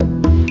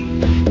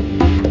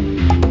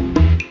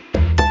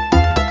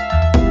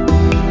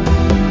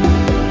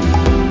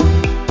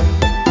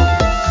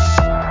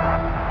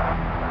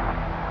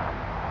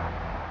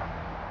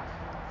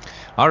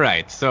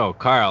right, so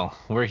Carl,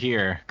 we're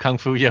here, Kung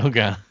Fu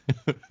Yoga,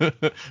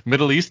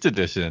 Middle East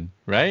edition,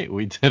 right?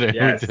 We did a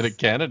Yes.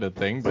 Canada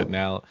thing, but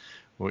now,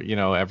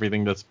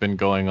 everything that's been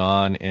going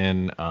on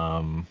in,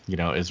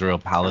 Israel,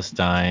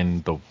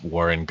 Palestine, the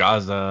war in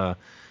Gaza,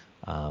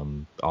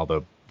 all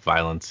the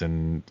violence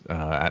in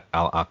at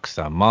Al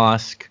Aqsa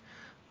Mosque,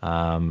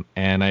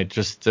 and it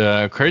just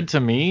occurred to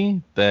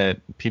me that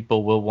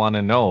people will want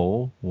to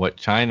know what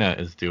China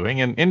is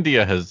doing, and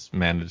India has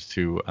managed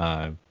to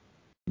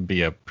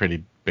be a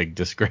pretty big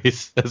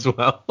disgrace as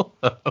well,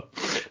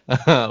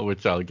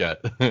 which I'll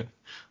get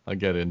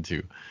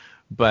into.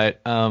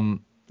 But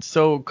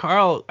so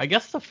Carl, I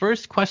guess the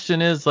first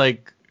question is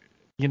like,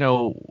 you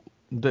know,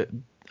 the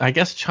I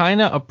guess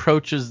China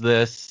approaches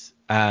this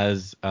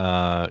as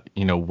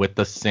with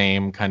the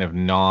same kind of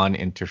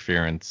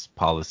non-interference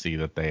policy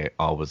that they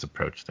always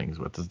approach things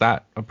with. Is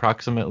that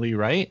approximately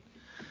right?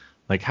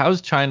 Like,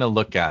 how's China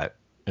look at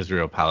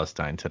Israel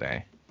Palestine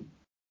today?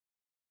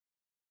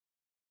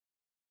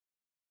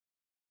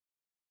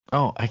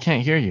 Oh, I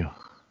can't hear you,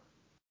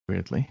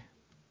 weirdly.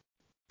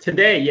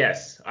 Today,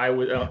 yes,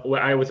 Yeah.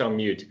 I was on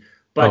mute.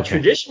 But Okay.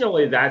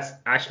 traditionally, that's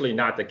actually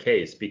not the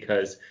case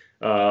because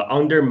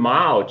under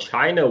Mao,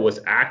 China was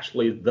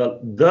actually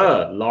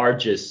the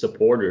largest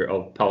supporter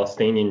of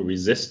Palestinian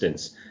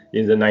resistance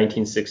in the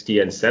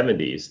 1960s and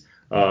 70s.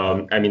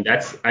 I mean,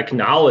 that's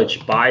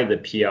acknowledged by the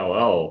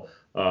PLO.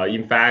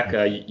 In fact,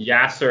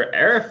 Yasser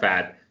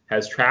Arafat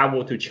has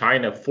traveled to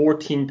China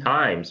 14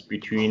 times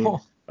between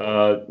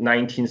Oh,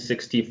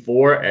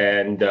 1964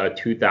 and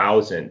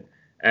 2000.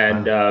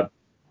 And wow.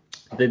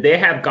 they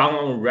have gone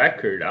on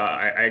record.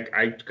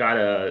 I got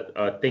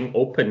a thing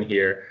open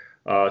here.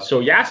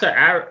 So Yasser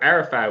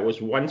Arafat was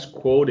once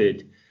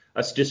quoted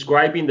as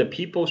describing the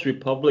People's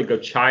Republic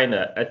of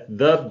China as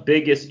the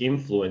biggest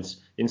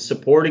influence in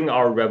supporting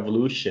our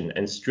revolution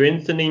and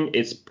strengthening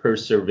its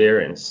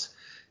perseverance.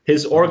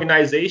 His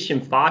organization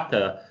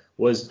Fatah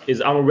is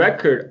on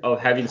record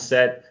of having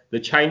said the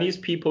Chinese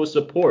people's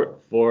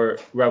support for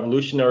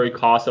revolutionary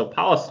cause of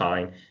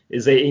Palestine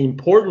is an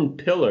important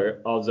pillar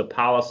of the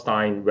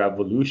Palestine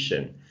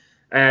revolution.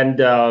 And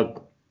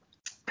the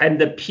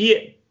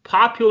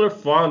Popular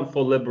Front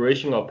for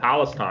Liberation of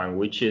Palestine,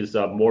 which is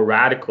more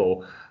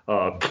radical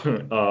of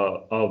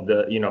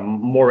the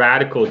more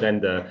radical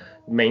than the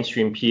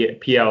mainstream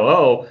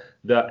PLO.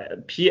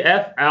 The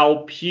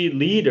PFLP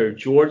leader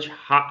George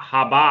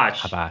Habash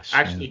Habash, yeah.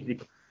 actually,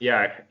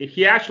 yeah,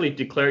 he actually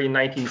declared in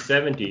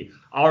 1970,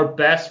 our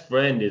best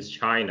friend is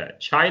China.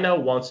 China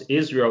wants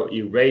Israel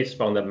erased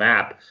from the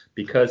map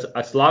because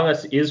as long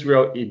as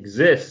Israel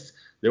exists,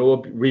 there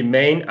will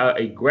remain an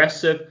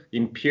aggressive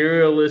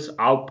imperialist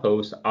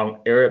outpost on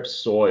Arab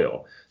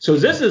soil. So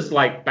this is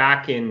like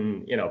back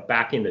in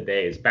the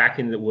days,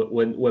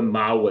 when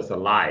Mao was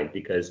alive,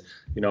 because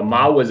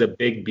Mao was a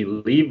big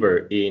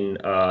believer in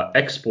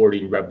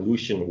exporting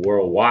revolution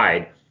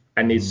worldwide,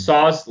 and it Mm-hmm.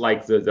 saw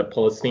like the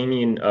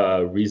Palestinian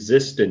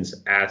resistance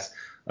as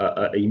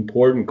an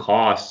important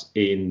cause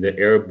in the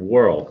Arab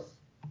world.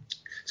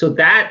 So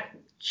that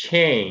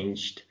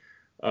changed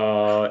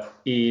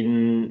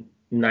in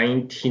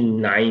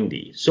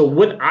 1990. So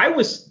when I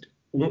was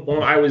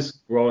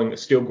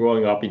still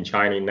growing up in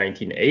China in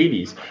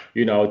 1980s,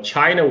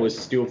 China was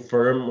still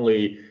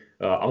firmly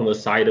on the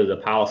side of the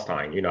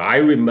Palestine. I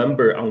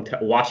remember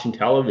watching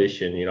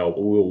television.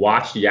 We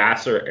watched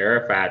Yasser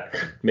Arafat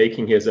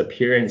making his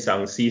appearance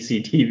on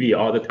CCTV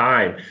all the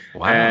time,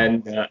 Wow.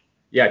 and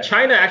yeah,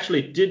 China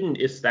actually didn't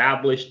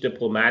establish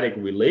diplomatic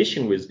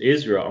relation with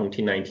Israel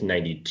until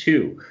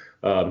 1992.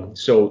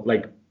 So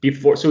like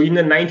before, so in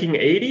the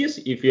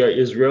 1980s, if you're an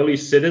Israeli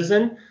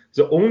citizen,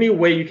 the only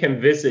way you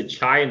can visit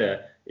China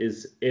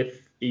is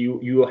if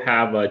you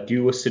have a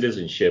dual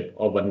citizenship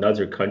of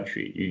another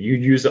country. You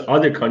use the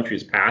other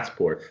country's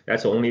passport.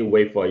 That's the only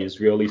way for an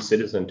Israeli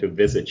citizen to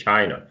visit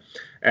China.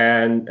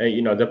 And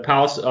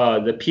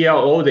the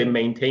PLO, they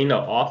maintain an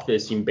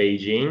office in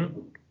Beijing,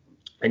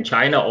 and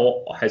China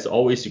has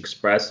always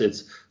expressed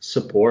its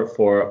support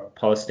for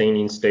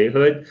Palestinian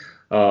statehood.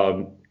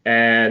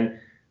 And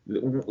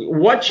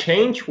what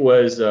changed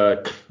was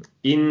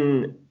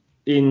in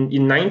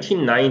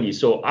 1990.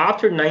 So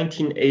after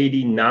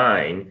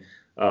 1989,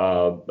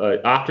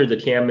 after the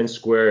Tiananmen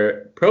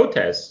Square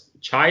protests,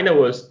 China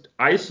was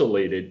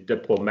isolated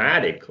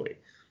diplomatically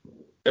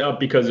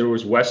because there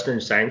was Western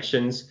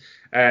sanctions.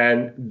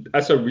 And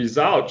as a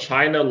result,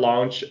 China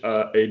launched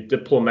a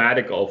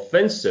diplomatic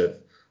offensive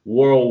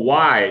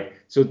worldwide.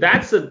 So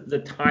that's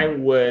the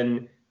time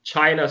when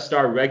China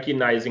started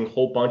recognizing a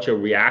whole bunch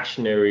of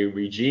reactionary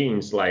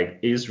regimes like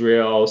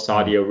Israel, Mm,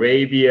 Saudi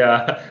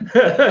Arabia,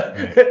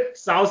 right.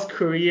 South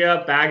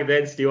Korea, back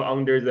then still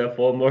under the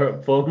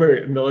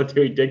former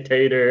military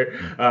dictator.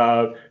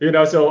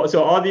 Yeah.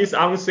 So all these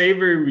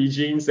unsavory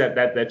regimes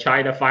that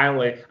China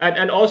finally,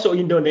 and also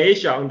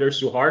Indonesia under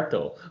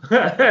Suharto,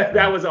 that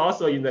Right. was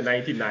also in the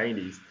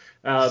 1990s.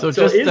 So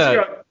So just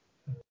Israel,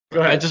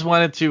 go I ahead. just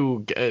wanted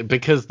to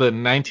because the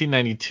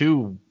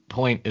 1992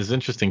 point is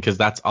interesting because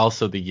that's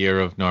also the year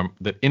of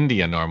that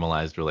India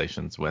normalized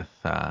relations with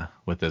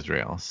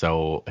Israel.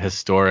 So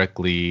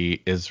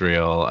historically,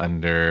 Israel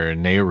under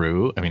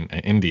Nehru, I mean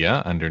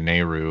India under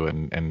Nehru,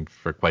 and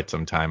for quite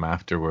some time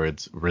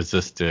afterwards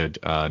resisted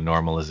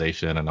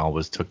normalization and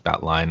always took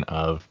that line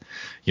of,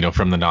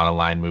 from the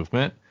non-aligned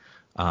movement.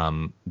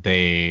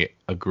 They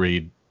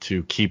agreed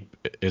to keep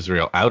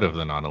Israel out of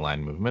the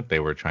non-aligned movement. They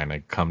were trying to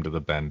come to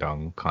the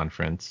Bandung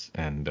conference,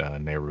 and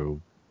Nehru,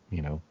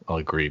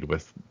 agreed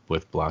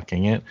with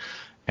blocking it.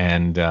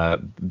 And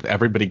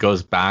everybody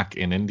goes back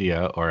in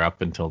India, or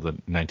up until the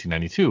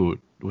 1992,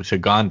 to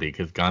Gandhi,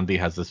 because Gandhi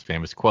has this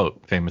famous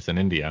quote, famous in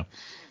India,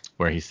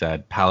 where he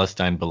said,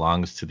 "Palestine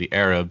belongs to the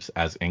Arabs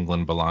as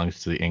England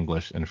belongs to the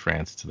English and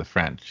France to the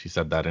French." He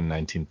said that in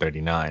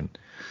 1939.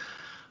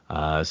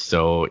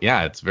 So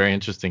yeah, it's very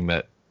interesting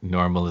that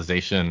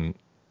normalization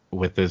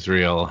with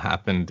Israel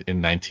happened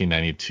in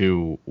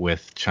 1992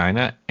 with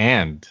China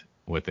and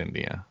with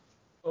India.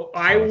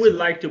 I would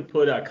like to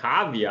put a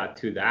caveat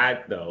to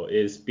that, though,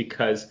 is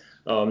because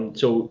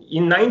so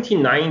in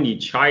 1990,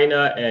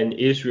 China and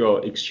Israel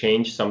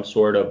exchanged some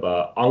sort of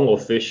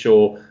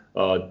unofficial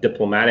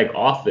diplomatic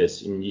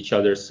office in each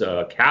other's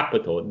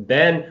capital.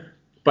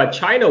 But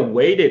China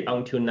waited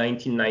until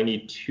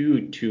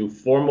 1992 to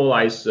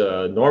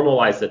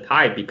normalize the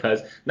tie,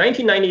 because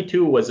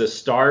 1992 was the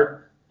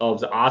start of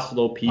the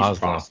Oslo peace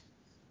process.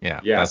 Yeah,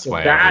 Yeah, that's so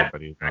why that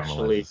everybody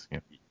actually normalizes. Yeah.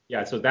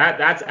 yeah, so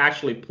that's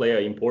actually play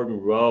an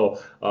important role,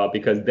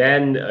 because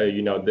then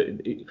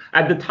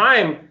at the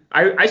time,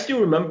 I still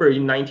remember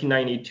in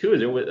 1992,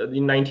 there was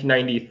in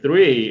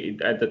 1993,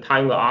 at the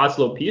time of the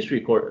Oslo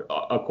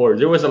Accord,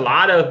 there was a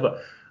lot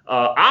of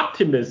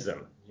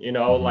optimism,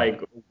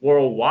 like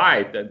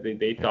worldwide, that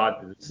they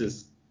thought this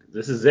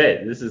is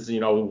it. This is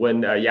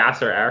when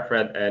Yasser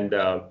Arafat and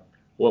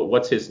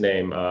what's his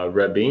name,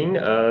 Rabin,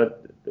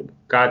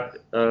 got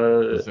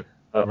Was it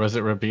was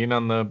it Rabin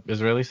on the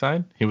Israeli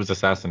side? He was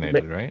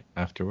assassinated, right?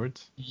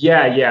 Afterwards.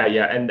 yeah,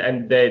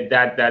 and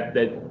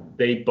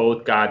they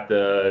both got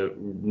the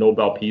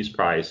Nobel Peace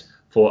Prize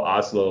for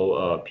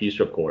Oslo Peace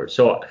Accord.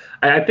 So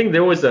I think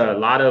there was a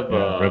lot of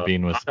Yeah,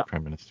 Rabin was the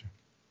prime minister.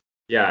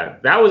 yeah,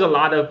 that was a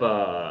lot of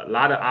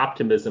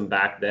optimism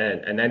back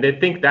then, and then they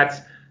think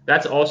that's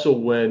also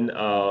when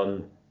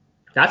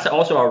that's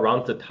also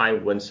around the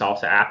time when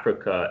South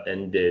Africa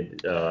ended,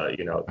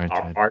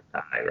 Apartheid.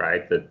 apartheid,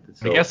 right?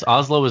 I guess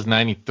Oslo was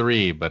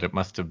 93, but it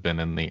must have been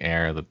in the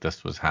air that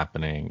this was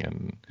happening,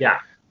 and Yeah,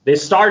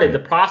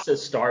 the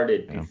process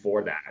started yeah,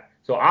 before that.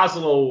 So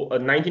Oslo,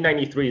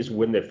 1993 is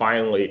when they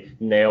finally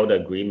nailed the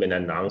agreement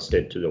and announced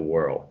it to the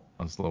world.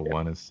 Oslo Yeah.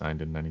 1 is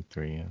signed in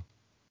 93. Yeah.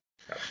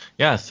 Yeah.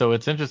 Yeah, so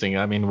it's interesting.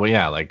 I mean, well,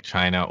 yeah, like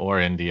China or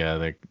India,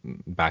 like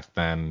back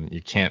then,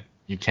 you can't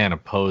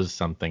oppose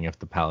something if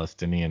the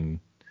Palestinian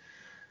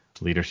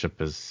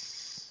leadership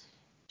is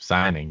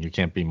signing. You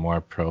can't be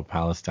more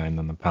pro-Palestine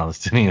than the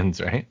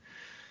Palestinians, right?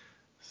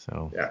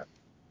 So Yeah.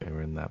 they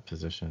were in that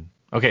position.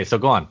 Okay, so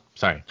go on.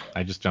 Sorry,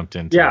 I just jumped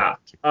into. Yeah.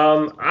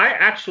 I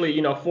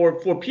actually,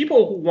 for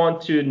people who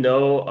want to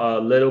know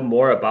a little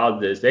more about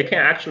this, they can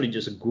actually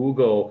just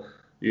Google,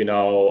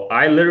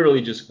 I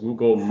literally just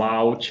Google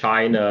Mao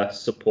China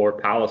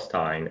support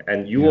Palestine,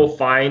 and you Yeah. will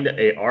find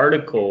a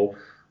article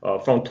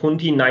from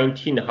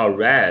 2019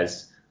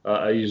 Haaretz,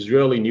 an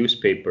Israeli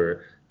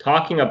newspaper,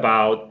 talking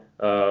about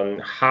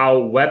how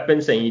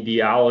weapons and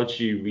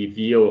ideology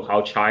reveal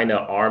how China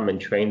arm and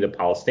train the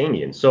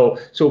Palestinians. So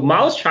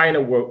Mao's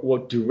China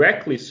will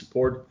directly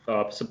support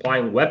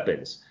supplying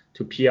weapons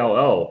to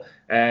PLO.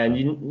 And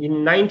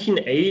in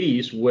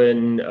 1980s,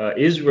 when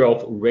Israel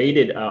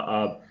raided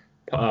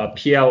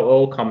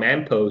PLO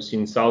command post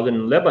in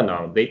southern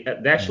Lebanon, they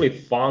Mm. actually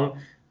found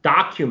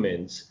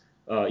documents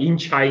in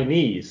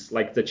Chinese,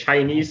 like the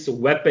Chinese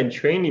weapon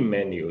training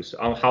menus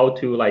on how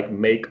to like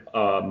make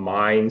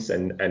mines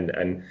and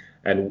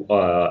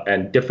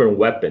different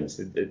weapons.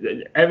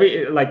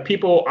 Every like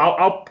people,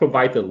 I'll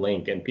provide the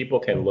link and people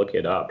can look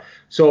it up.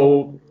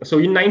 So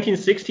in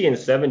 1960 and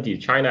 70,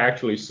 China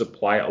actually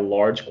supplied a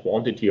large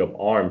quantity of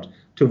arms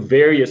to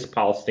various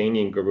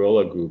Palestinian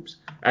guerrilla groups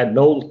at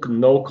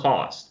no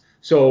cost.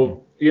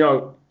 So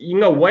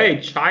in a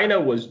way, China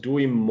was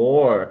doing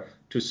more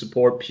to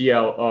support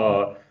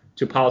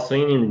to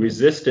Palestinian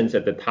resistance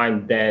at the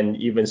time than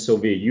even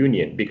Soviet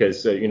Union,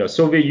 because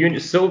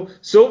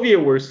Soviet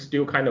were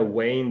still kind of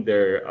weighing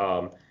their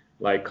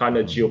like kind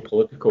of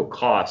geopolitical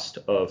cost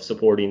of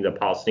supporting the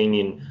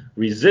Palestinian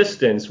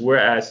resistance,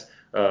 whereas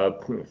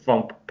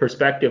from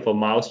perspective of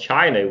Mao's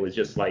China, it was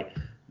just like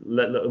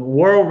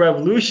world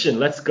revolution,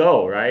 let's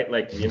go, right?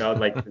 Like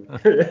like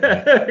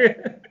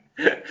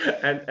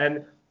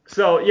and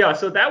so yeah,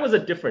 so that was a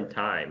different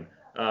time.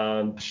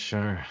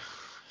 Sure.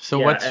 So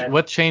Yeah,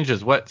 what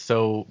changes?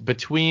 So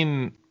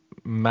between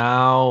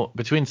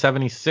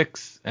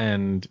 76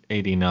 and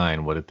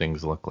 89, what did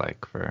things look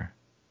like for?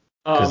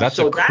 Because that's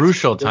a so that's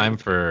crucial time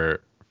when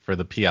for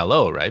the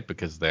PLO, right?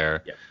 Because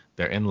they're yeah.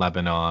 they're in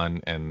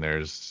Lebanon, and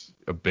there's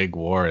a big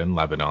war in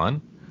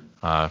Lebanon,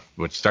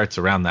 which starts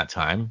around that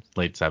time,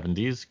 late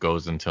 70s,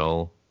 goes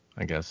until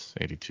I guess,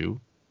 82.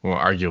 Well,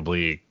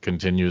 arguably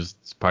continues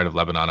as part of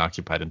Lebanon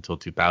occupied until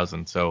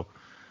 2000. So,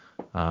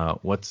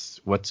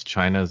 what's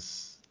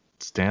China's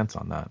stance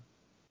on that?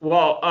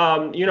 Well,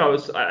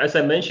 as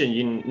I mentioned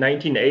in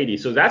 1980,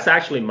 so that's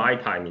actually my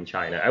time in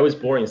China. I was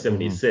born in Hmm.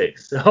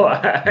 76, so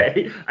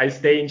I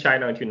stayed in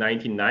China until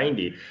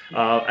 1990.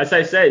 As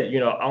I said,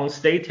 on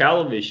state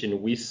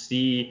television, we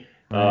see,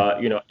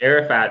 Right.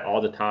 Arafat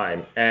all the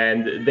time,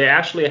 and they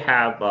actually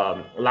have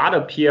a lot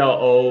of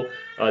PLO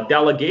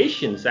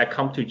delegations that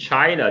come to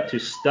China to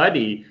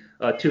study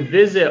to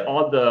visit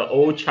all the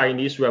old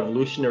Chinese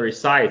revolutionary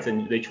sites,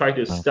 and they try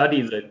to Oh, study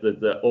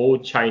the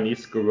old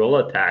Chinese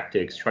guerrilla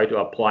tactics, try to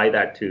apply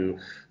that to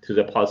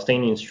the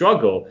Palestinian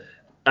struggle.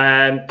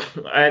 And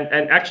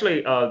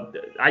actually,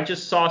 I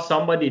just saw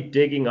somebody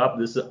digging up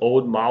this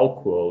old Mao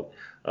quote.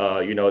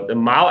 The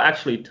Mao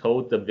actually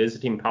told the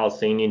visiting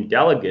Palestinian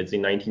delegates in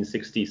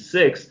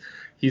 1966.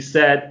 He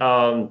said,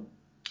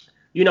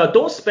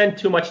 don't spend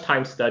too much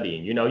time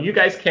studying. You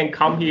guys can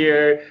come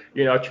here,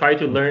 try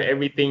to learn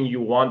everything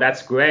you want.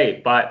 That's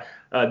great. But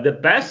the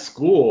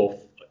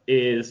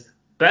is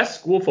best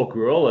school for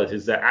guerrillas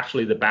is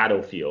actually the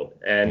battlefield.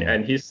 And yeah.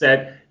 and he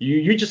said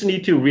you just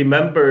need to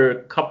remember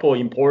a couple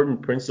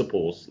important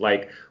principles.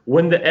 Like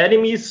when the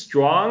enemy is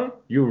strong,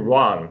 you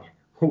run.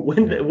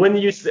 When Yeah.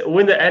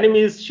 when the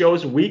enemy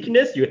shows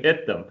weakness, you hit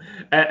them,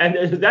 and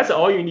that's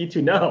all you need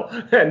to know.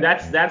 And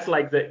Right. that's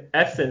like the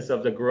essence of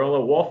the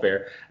guerrilla warfare.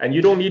 And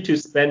you don't need to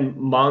spend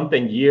months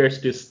and years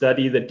to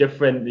study the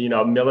different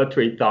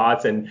military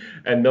thoughts and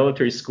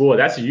military school.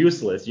 That's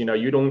useless. You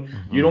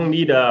Hmm. don't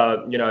need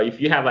if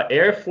you have an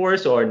air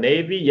force or a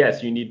navy,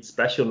 yes, you need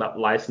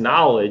specialized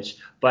knowledge.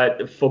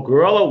 But for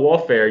guerrilla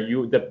warfare,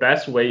 the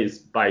best way is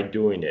by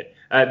doing it.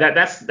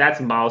 That's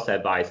Mao's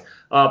advice.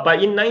 But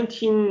in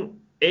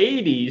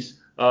 1980s,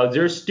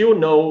 there's still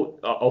no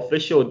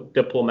official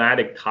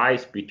diplomatic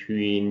ties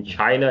between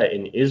China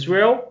and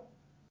Israel.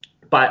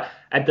 But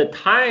at the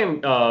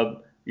time,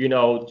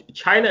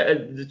 China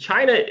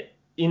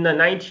in the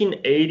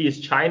 1980s,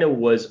 China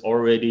was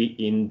already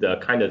in the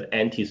kind of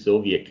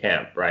anti-Soviet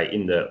camp, right?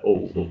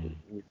 Hmm.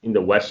 In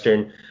the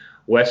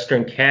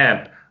Western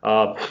camp.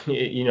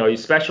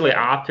 Especially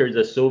after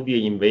the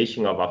Soviet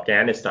invasion of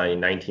Afghanistan in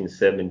Hmm.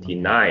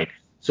 1979.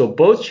 So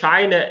both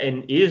China and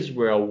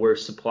Israel were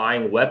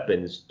supplying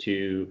weapons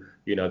to,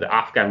 the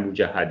Afghan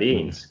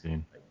Mujahideens.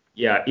 Mujahideen.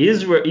 Yeah,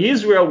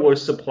 Israel was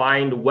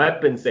supplying the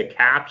weapons they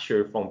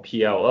captured from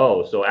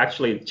PLO. So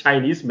actually,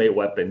 Chinese-made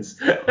weapons,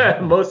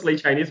 Oh. mostly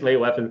Chinese-made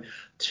weapons,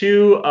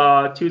 to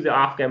the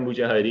Afghan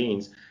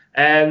Mujahideens.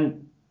 And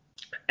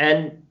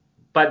and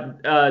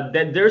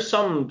then there's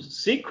some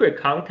secret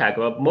contact,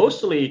 but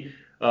mostly,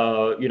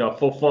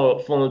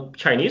 from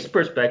Chinese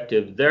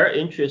perspective, they're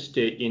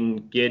interested in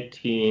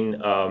getting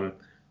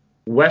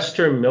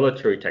Western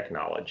military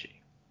technology,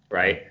 Yeah.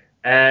 right?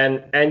 And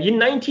in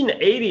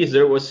 1980s,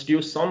 there was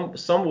still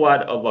somewhat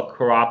of a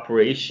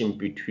cooperation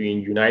between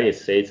United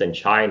States and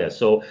China.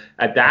 So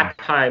at Mm. that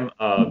time,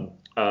 uh,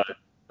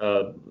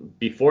 uh,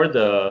 before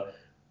the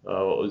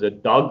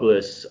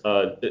Douglas,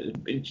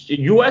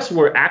 U.S.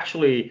 were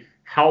actually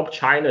helped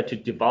China to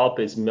develop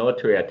its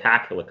military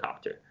attack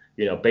helicopter,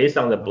 based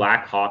on the Oh.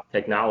 Black Hawk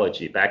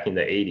technology back in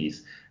the 80s.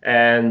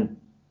 And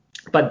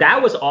but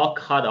that was all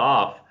cut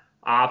off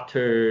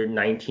after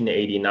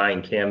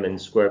 1989 Tiananmen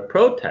Square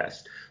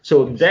protest. So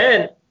I see.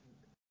 then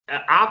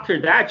after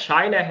that,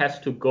 China has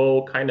to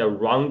go kind of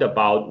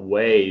roundabout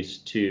ways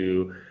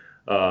to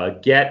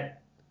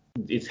get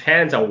its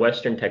hands on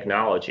Western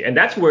technology, and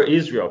that's where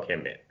Israel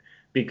came in,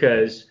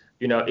 because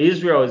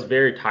Israel is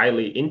very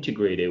tightly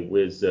integrated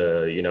with the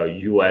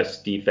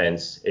U.S.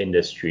 defense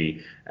industry,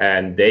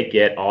 and they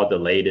get all the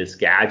latest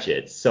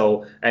gadgets.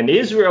 So, and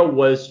Israel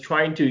was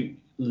trying to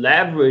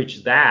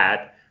leverage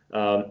that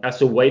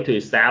as a way to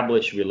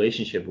establish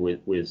relationship with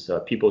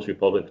People's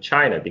Republic of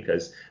China,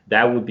 because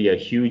that would be a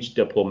huge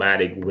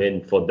diplomatic win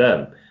for them.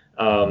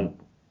 Hmm. Um,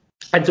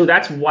 and so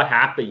that's what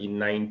happened in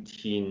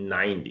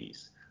 1990s.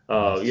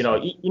 I see.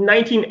 In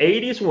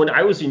 1980s, when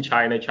I was in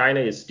China, China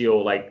is still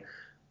like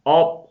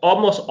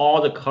almost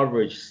all the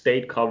coverage,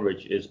 state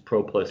coverage, is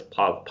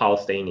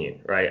pro-Palestinian,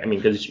 right? I mean,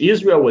 because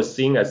Israel was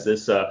seen as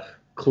this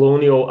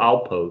colonial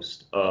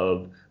outpost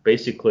of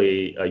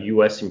basically a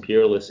U.S.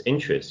 imperialist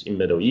interest in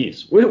Middle East,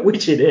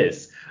 which it is.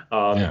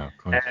 Um, Yeah, of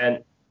course.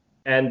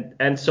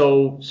 and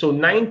so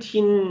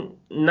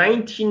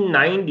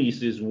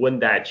 1990s is when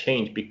that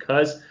changed,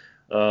 because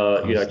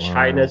Oslo.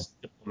 China's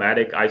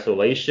diplomatic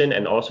isolation,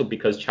 and also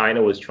because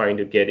China was trying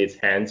to get its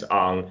hands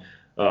on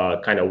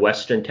kind of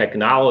Western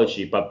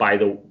technology, but by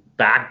the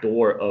back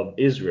door of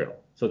Israel.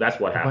 So that's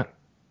what When happened.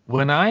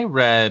 when I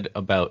read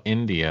about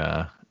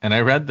India, and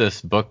I read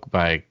this book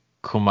by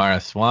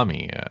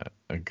Kumaraswamy,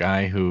 a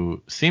guy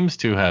who seems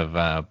to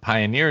have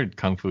pioneered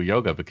Kung Fu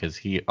Yoga, because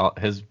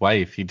his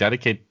wife, he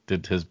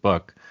dedicated his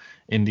book,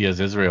 India's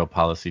Israel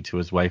Policy, to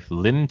his wife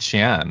Lin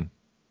Qian.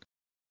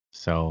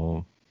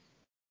 So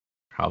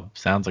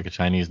sounds like a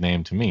Chinese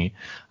name to me.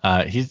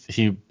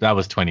 He that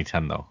was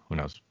 2010 though. Who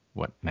knows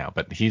what now?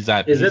 But Is he's it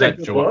a at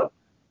good book?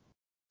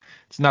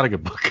 It's not a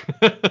good book.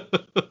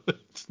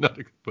 It's not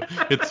a good book.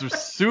 It's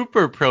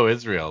super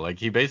pro-Israel. Like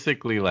he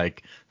basically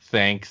like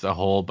thanks a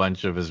whole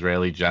bunch of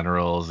Israeli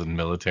generals and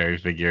military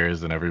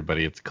figures and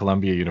everybody. It's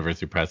Columbia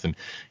University Press, and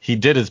he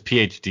did his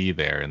PhD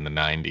there in the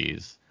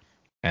 90s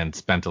and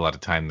spent a lot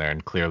of time there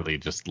and clearly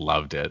just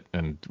loved it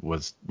and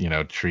was,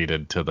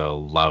 treated to the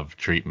love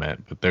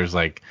treatment. But there's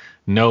like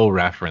no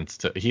reference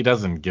to, he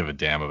doesn't give a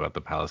damn about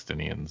the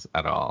Palestinians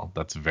at all.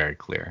 That's very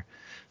clear.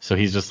 So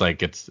he's just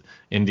like,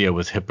 India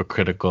was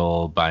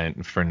hypocritical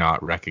for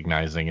not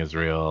recognizing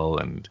Israel,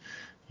 and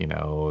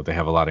they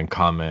have a lot in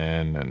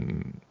common.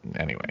 And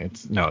anyway,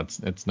 it's not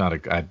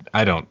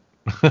I don't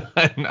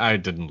I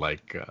didn't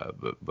like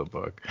the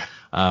book.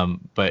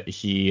 But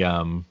he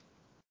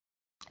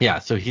yeah,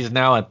 so he's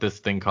now at this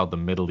thing called the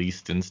Middle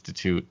East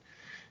Institute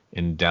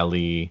in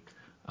Delhi.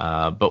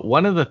 But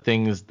one of the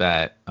things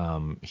that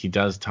he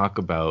does talk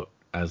about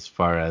as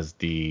far as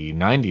the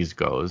 90s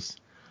goes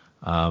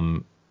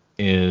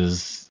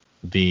is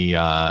the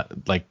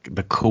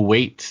the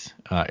Kuwait,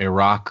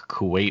 Iraq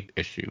Kuwait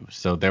issue.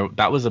 So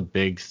that was a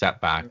big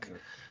setback.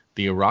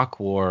 The Iraq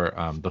War,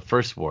 the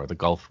first war, the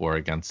Gulf War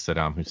against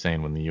Saddam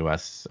Hussein, when the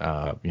U.S.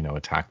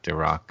 Attacked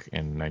Iraq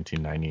in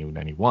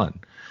 1990-91.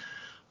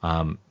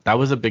 That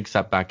was a big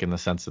setback in the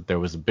sense that there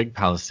was a big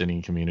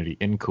Palestinian community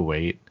in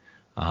Kuwait.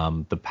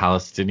 The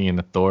Palestinian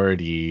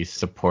Authority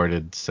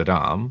supported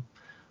Saddam,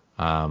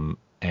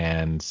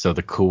 and so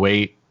the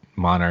Kuwait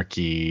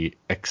monarchy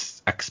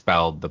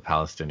expelled the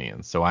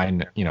Palestinians. So I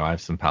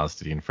have some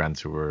Palestinian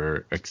friends who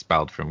were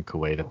expelled from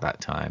Kuwait at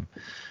that time,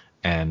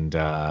 and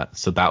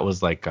so that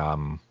was like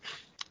a,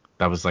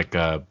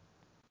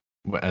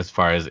 as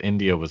far as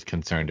India was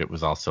concerned, it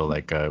was also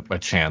like a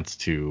chance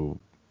to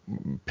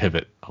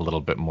pivot a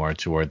little bit more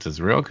towards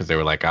Israel, because they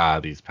were like,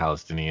 these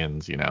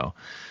Palestinians,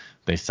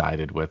 they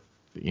sided with,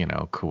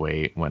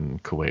 Kuwait when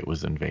Kuwait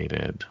was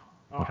invaded.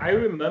 I Whatever.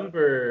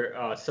 remember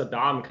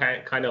Saddam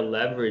kind of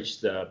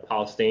leveraged the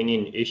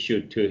Palestinian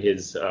issue to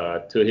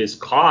his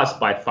cause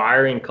by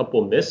firing a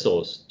couple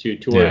missiles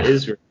toward Yeah,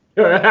 Israel.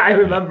 I yeah.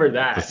 remember The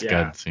that. Yeah.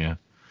 Scuds, yeah.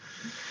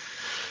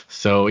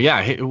 So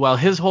yeah, well,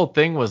 his whole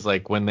thing was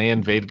like when they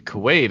invaded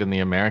Kuwait and the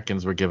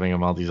Americans were giving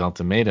him all these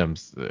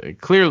ultimatums.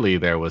 Clearly,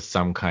 there was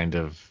some kind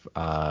of,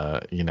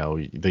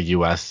 the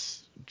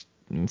U.S.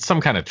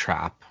 some kind of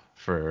trap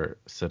for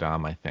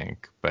Saddam, I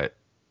think, but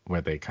where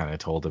they kind of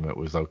told him it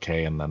was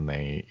okay, and then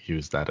they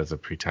used that as a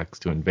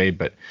pretext to invade.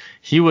 But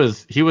he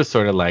was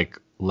sort of like,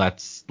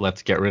 let's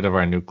get rid of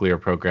our nuclear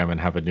program and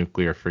have a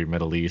nuclear-free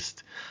Middle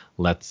East.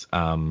 Let's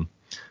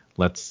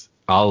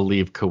I'll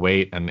leave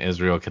Kuwait and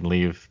Israel can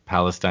leave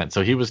Palestine.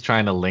 So he was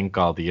trying to link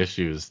all the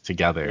issues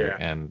together,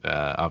 Yeah. and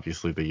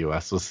obviously the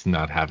U.S. was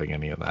not having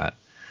any of that.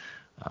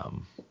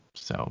 Um,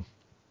 so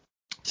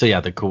yeah,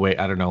 the Kuwait.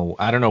 I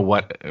don't know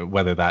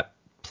whether that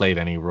played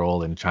any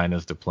role in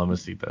China's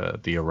diplomacy,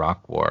 the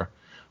Iraq War.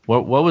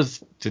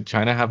 Did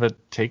China have a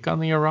take on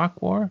the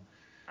Iraq War?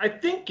 I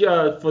think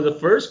for the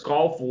first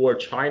Gulf War,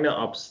 China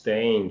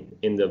abstained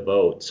in the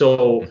vote.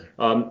 So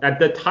at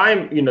the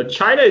time,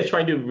 China is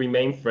trying to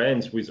remain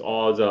friends with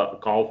all the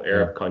Gulf Yeah.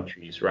 Arab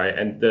countries, right?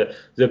 And the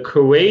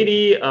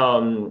Kuwaiti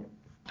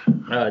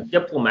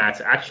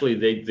diplomats actually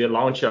they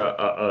launch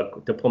a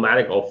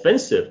diplomatic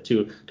offensive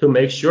to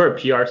make sure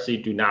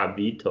PRC do not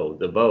veto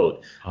the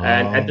vote.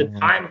 And Oh.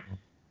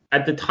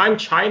 at the time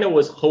China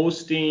was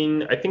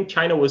hosting, I think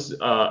China was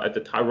at the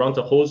time around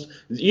to host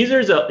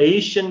either the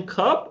Asian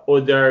Cup or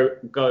they're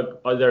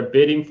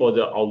bidding for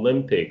the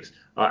Olympics.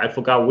 I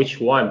forgot which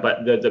one,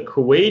 but the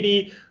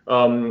Kuwaiti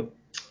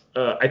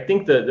I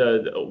think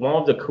the one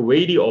of the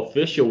Kuwaiti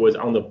official was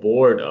on the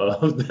board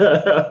of the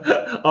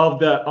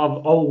of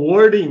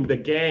awarding the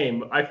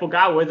game. I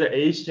forgot whether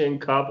Asian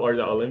Cup or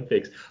the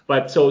Olympics,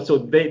 but so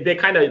they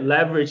kind of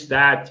leveraged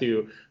that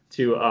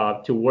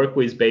to work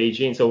with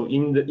Beijing. So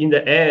in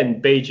the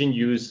end, Beijing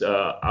used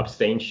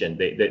abstention.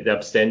 They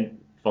abstained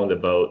from the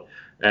vote,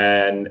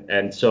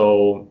 and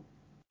so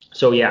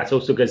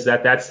because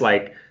that's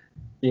like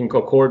in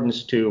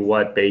accordance to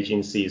what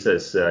Beijing sees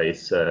as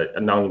its a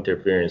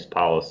non-interference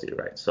policy,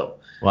 right? So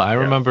Well, I yeah,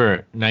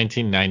 remember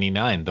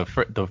 1999.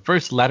 The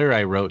first letter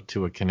I wrote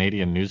to a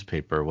Canadian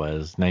newspaper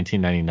was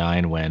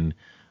 1999, when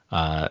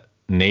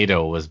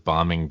NATO was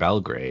bombing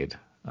Belgrade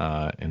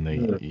in the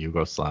Mm,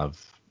 Yugoslav,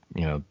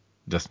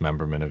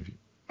 dismemberment of,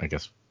 I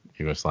guess,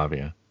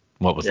 Yugoslavia,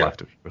 what was yeah.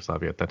 left of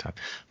Yugoslavia at that time.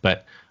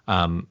 But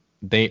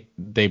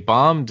they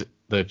bombed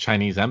the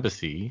Chinese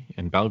embassy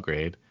in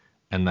Belgrade,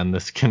 and then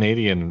this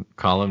Canadian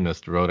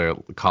columnist wrote a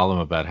column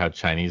about how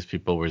Chinese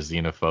people were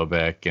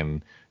xenophobic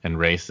and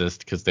racist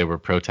because they were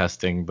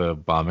protesting the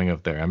bombing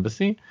of their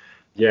embassy.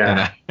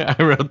 And Yeah,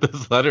 I wrote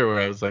this letter where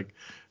I was like,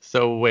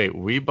 so wait,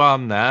 we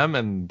bombed them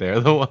and they're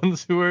the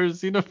ones who are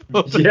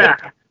xenophobic? yeah,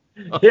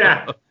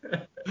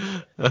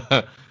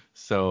 yeah.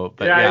 So,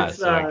 but Yeah, yeah, it's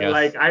so I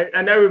guess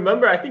I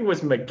remember I think it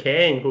was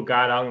McCain who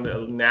got on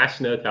the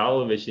national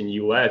television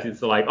US.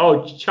 It's like,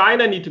 oh,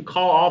 China need to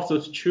call off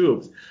those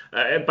troops.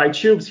 By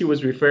troops, he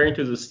was referring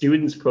to the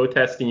students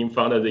protesting in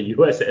front of the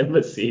US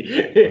embassy.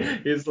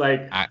 right. It's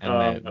like,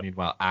 And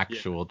meanwhile, yeah,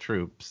 actual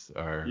troops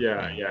are,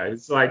 yeah, yeah.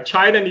 It's like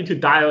China need to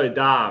dial it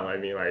down. I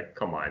mean, like,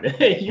 come on,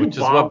 you which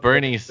is what bombed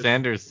Bernie this.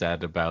 Sanders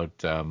said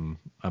Yeah,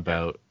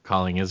 about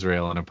calling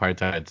Israel an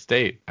apartheid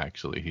state.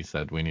 Actually, he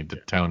said we need to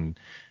yeah.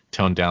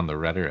 tone down the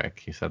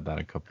rhetoric. He said that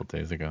a couple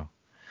days ago.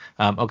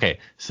 Okay,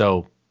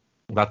 so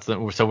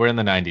so we're in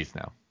the 90s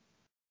now.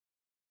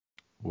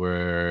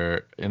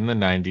 We're in the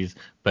 90s,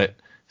 but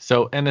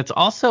so and it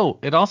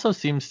also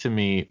seems to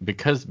me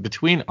because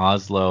between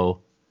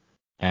Oslo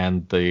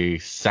and the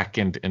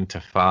second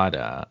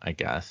Intifada, I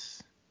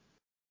guess,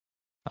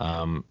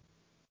 um,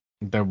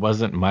 there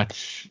wasn't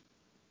much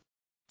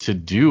to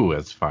do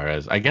as far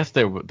as I guess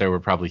there were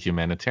probably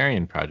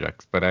humanitarian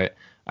projects, but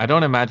I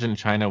don't imagine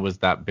China was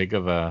that big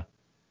of a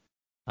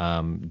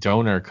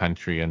donor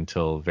country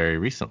until very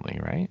recently,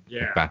 right?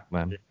 Like Yeah. back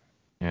then.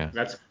 Yeah.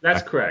 That's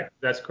Back, correct.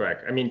 That's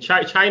correct. I mean,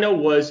 China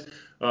was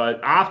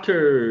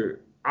after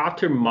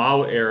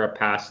Mao era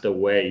passed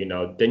away.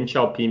 Deng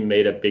Xiaoping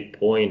made a big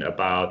point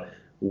about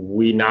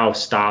we now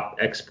stop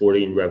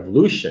exporting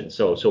revolution.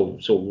 So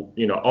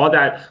all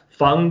that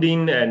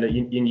funding and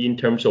in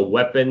terms of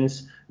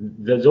weapons,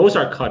 those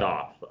are cut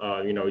off.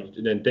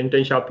 Then Deng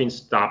Xiaoping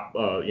stopped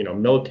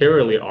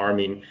militarily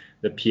arming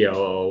the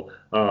PLO.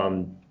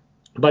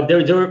 But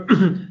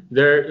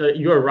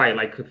you're right.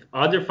 Like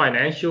other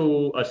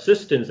financial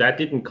assistance that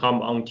didn't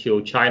come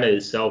until China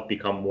itself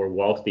become more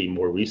wealthy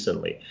more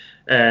recently,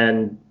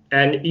 and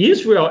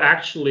Israel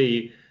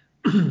actually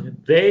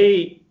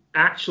they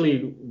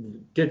actually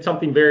did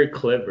something very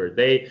clever.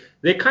 They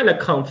kind of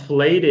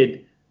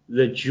conflated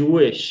the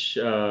Jewish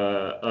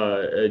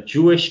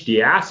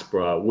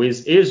diaspora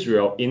with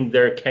Israel in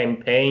their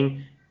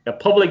campaign, a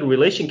public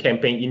relation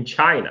campaign in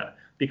China.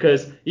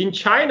 Because in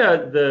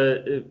China,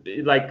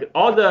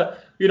 all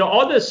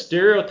the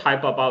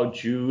stereotype about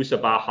Jews,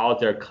 about how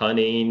they're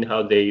cunning,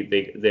 how they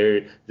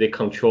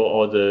control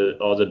all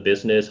the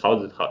business,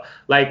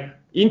 like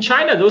in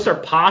China, those are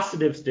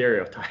positive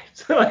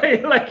stereotypes.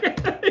 like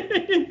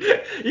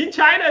in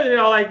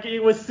China, like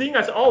it was seen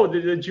as, oh,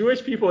 the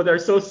Jewish people, they're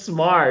so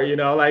smart, there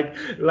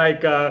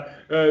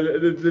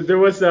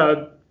was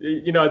a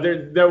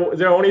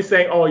they're only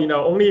saying, oh,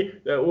 only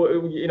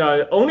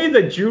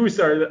the Jews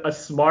are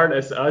as smart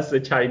as us, the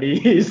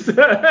Chinese, oh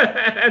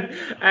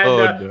so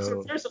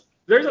no.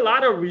 there's a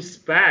lot of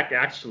respect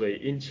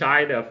actually in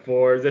China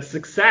for the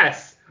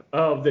success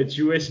of the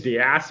Jewish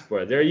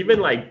diaspora. There are even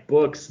like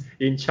books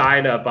in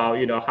China about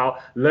how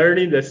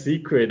learning the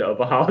secret of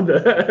how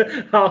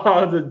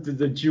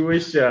the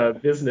Jewish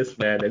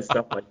businessmen and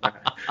stuff like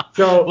that.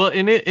 Well, So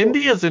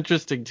India is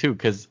interesting too,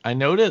 because I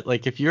noticed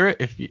like if you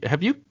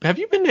have you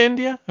been to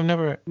India? no, I I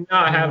don't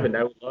know. haven't.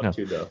 I would love No.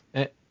 to though.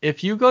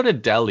 If you go to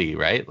Delhi,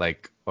 right,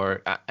 like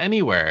or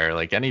anywhere,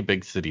 like any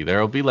big city,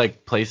 there'll be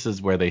like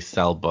places where they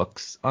sell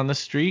books on the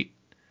street,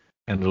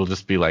 and it'll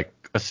just be like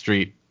a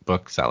street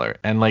bookseller,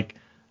 and like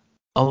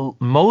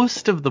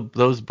most of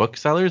those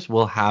booksellers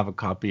will have a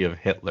copy of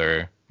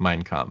Hitler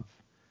Mein Kampf,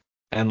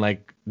 and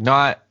like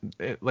not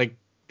like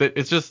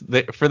it's just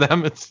for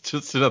them it's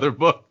just another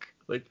book.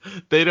 Like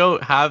they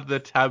don't have the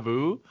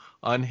taboo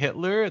on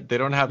Hitler. They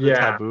don't have the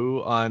Yeah.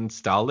 taboo on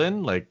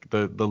Stalin. Like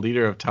the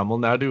leader of Tamil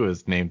Nadu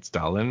is named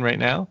Stalin right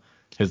now.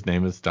 His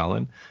name is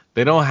Stalin.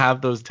 They don't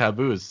have those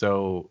taboos.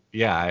 So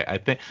yeah, I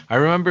think I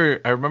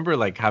remember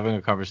like having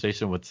a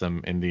conversation with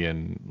some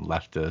Indian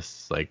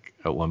leftists like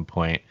at one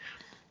point,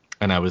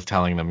 and I was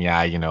telling them,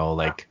 yeah,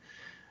 like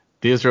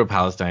the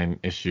Israel-Palestine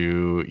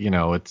issue,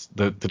 it's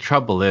the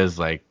trouble is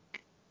like,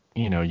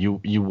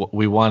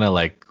 we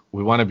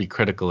want to be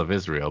critical of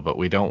Israel, but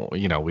we don't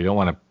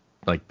want to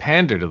like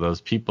pander to those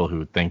people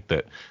who think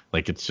that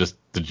like it's just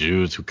the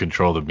Jews who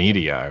control the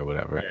media or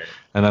whatever.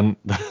 And then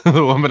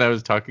the woman I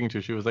was talking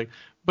to, she was like,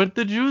 "But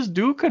the Jews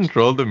do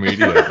control the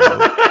media,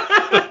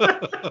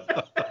 though."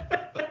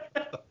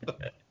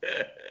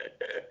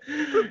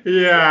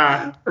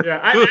 Yeah, yeah.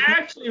 I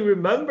actually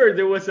remember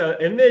there was an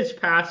image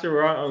passed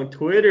around on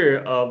Twitter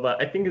of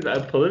I think it's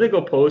a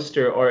political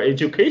poster or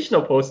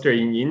educational poster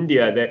in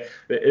India that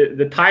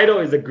the title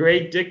is "The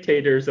Great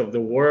Dictators of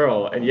the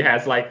World," and it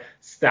has like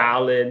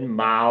Stalin,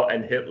 Mao,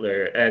 and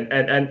Hitler, and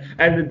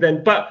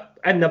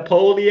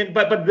Napoleon,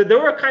 but they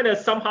were kind of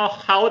somehow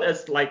held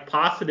as like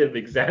positive Yeah,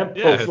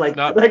 examples, it's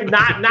not. like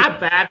not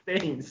bad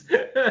things,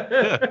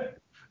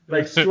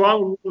 like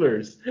strong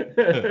rulers.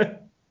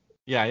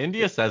 Yeah,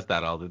 India says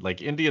that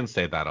like Indians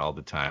say that all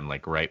the time,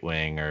 like right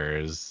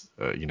wingers,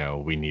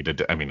 we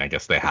needed, I mean, I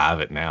guess they have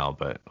it now,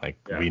 but like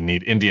Yeah.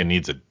 India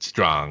needs a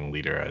strong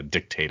leader, a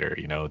dictator,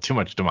 too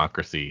much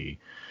democracy.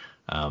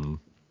 Um,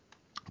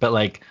 but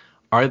like,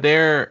 I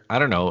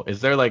don't know,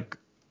 is there like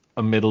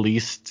a Middle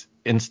East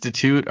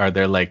institute? Are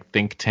there like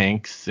think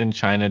tanks in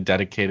China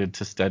dedicated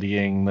to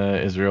studying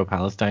the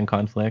Israel-Palestine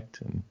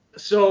conflict?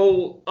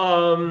 So,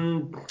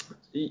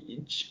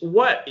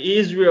 what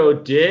Israel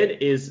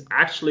did is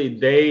actually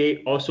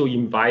they also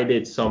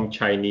invited some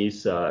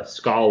Chinese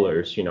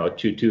scholars,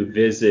 to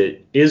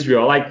visit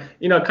Israel, like,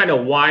 kind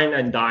of wine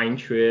and dine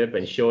trip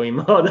and show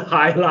him all the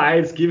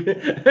highlights, give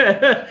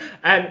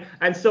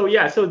and so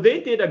yeah, so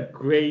they did a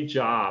great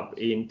job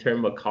in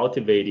terms of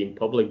cultivating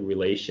public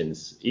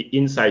relations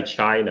inside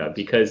China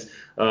because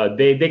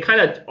they kind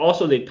of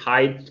also they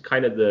tied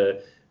kind of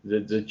the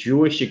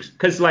Jewish,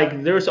 because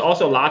like there's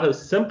also a lot of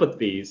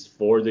sympathies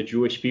for the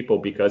Jewish people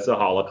because of the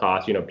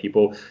Holocaust.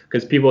 People,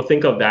 because people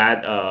think of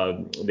that,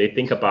 they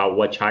think about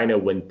what China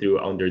went through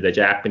under the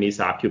Japanese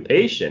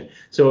occupation.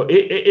 So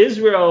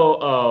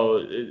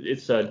Israel,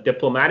 its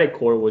diplomatic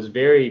corps was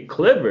very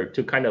clever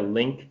to kind of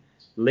link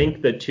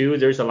the two.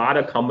 There's a lot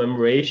of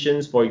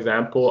commemorations, for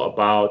example,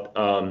 about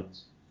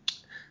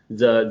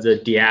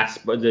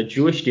the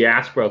Jewish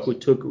diaspora who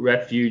took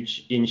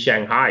refuge in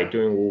Shanghai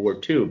during World War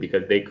II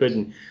because they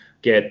couldn't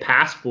get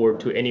passport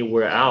to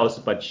anywhere else.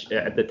 But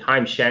at the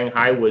time,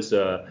 Shanghai was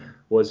the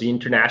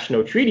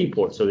international treaty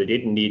port, so they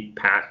didn't need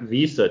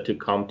visa to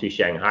come to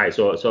Shanghai.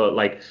 So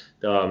like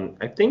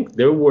I think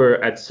there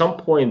were at some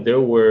point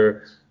there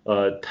were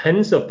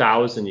tens of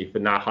thousands, if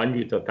not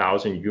hundreds of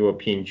thousands,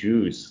 European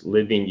Jews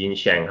living in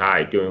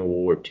Shanghai during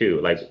World War II.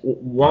 Like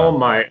Wow.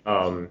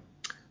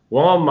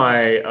 one of my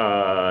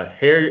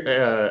hair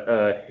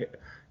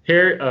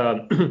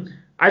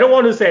I don't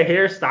want to say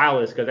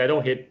hairstylist because I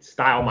don't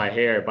style my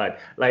hair, but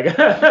like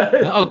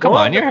Oh, come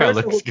one on, of the your hair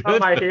person who looks cut good.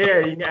 my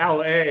hair in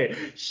LA,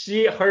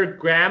 she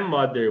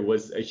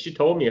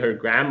told me her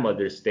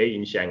grandmother stayed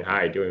in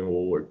Shanghai during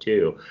World War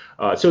II.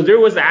 So there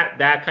was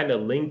that kind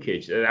of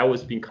linkage that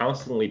was being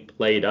constantly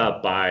played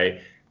up by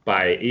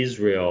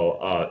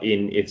Israel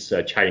in its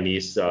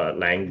Chinese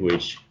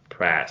language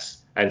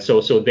press, and so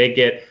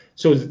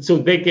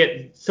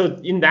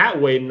in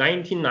that way,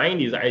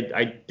 1990s,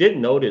 I did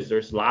notice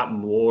there's a lot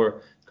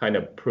more kind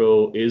of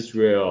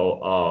pro-Israel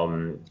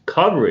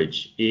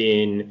coverage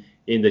in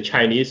the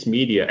Chinese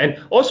media, and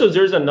also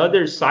there's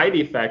another side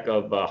effect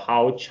of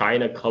how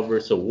China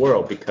covers the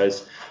world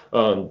because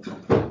um,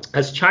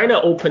 as China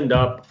opened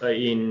up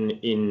in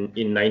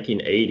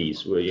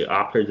 1980s,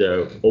 after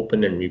the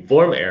open and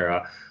reform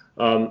era,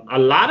 a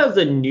lot of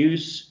the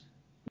news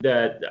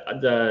that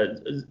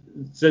the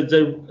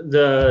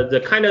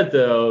kind of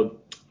the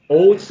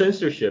old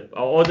censorship,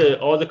 all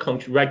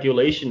the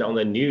regulation on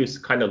the news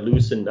kind of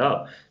loosened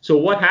up. So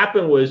what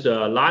happened was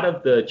a lot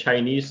of the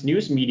Chinese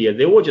news media,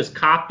 they will just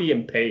copy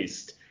and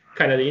paste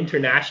kind of the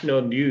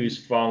international news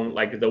from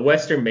like the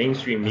Western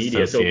mainstream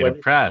media. So Associated whether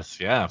Press,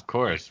 yeah, of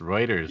course. yeah,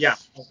 Reuters,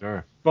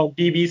 sure. from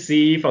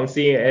BBC, from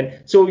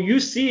CNN. So you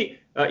see,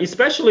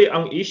 especially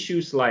on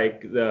issues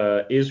like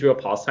the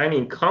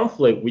Israel-Palestinian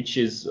conflict, which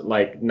is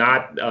like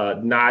not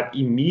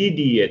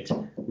immediate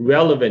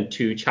relevant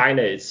to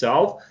China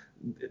itself,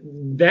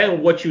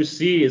 then what you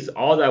see is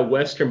all that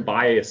Western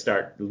bias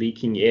start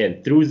leaking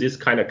in through this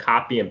kind of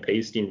copy and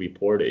pasting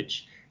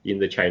reportage in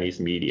the Chinese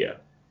media.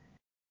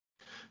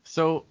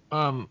 So,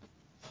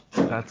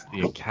 that's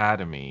the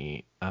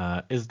academy.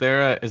 Is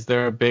there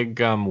a big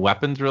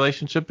weapons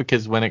relationship?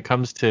 Because when it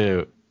comes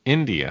to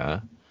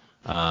India,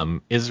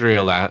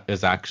 Israel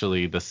is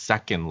actually the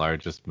second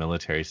largest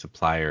military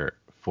supplier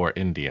for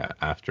India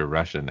after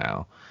Russia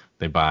now.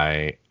 They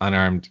buy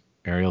unmanned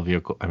aerial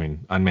vehicles,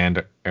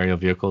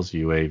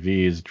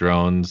 UAVs,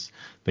 drones.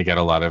 They get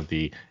a lot of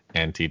the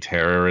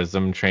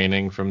anti-terrorism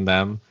training from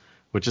them,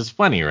 which is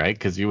funny, right?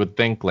 Because you would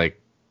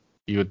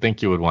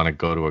want to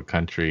go to a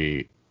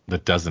country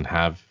that doesn't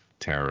have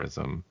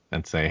terrorism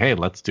and say, hey,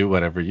 let's do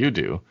whatever you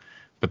do.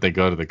 But they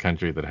go to the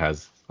country that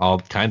has all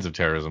kinds of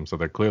terrorism, so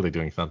they're clearly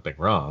doing something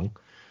wrong.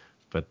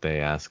 But they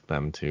ask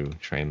them to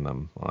train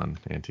them on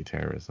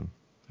anti-terrorism.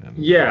 And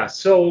Yeah,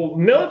 so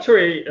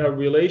military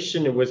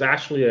relation was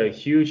actually a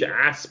huge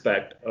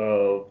aspect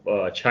of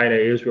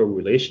China-Israel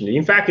relation.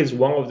 In fact, it's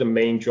one of the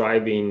main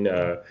driving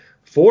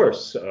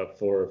force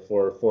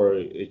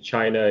for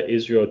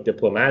China-Israel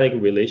diplomatic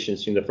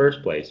relations in the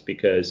first place,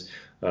 because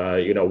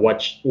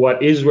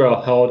what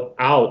Israel held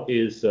out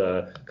is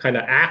kind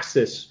of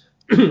access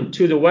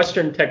to the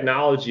Western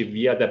technology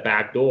via the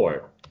back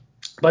door.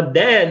 But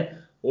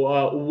then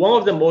one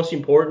of the most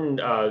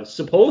important,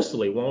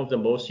 supposedly one of the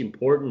most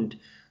important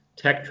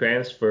tech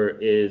transfer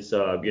is,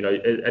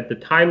 at the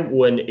time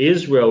when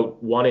Israel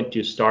wanted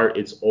to start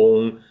its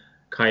own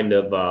kind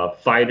of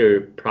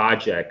fighter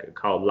project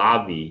called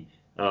Lavi.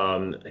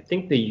 I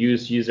think they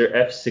use user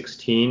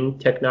F-16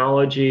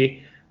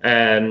 technology,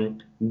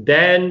 and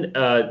then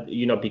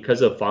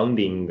because of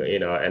funding,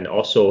 and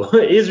also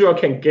Israel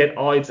can get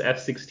all its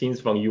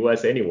F-16s from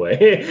US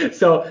anyway.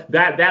 So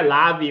that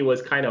Lavi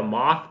was kind of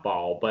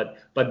mothballed,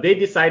 but they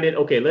decided,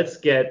 okay, let's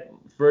get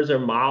further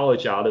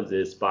mileage out of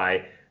this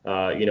by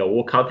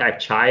we'll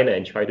contact China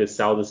and try to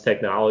sell this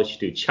technology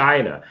to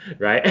China,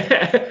 right?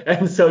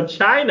 And so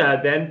China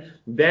then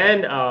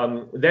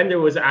there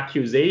was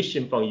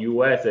accusation from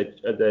U.S.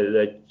 that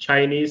the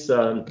Chinese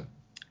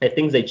I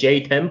think the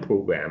J-10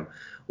 program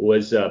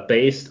was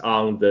based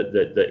on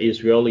the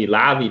Israeli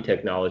Lavi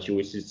technology,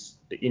 which is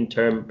in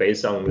turn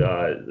based on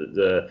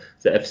the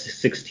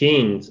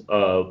F-16s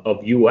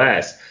of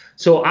U.S.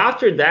 So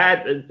after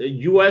that,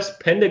 U.S.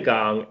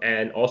 Pentagon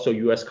and also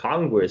U.S.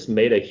 Congress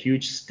made a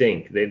huge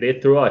stink. They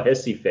threw a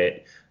hissy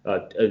fit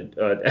at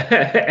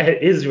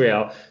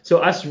Israel.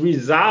 So as a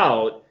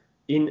result,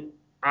 in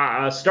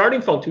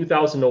starting from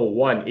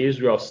 2001,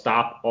 Israel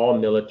stopped all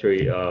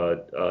military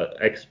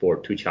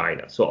export to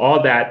China. So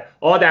all that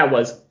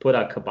was put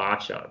a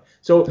kibosh on.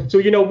 So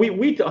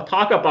we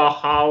talk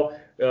about how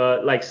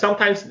like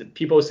sometimes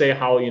people say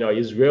how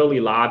Israeli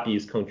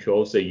lobbies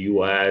controls the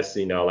U.S.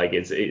 Like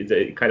it's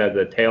a, kind of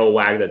the tail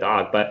wag the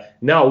dog. But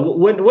no,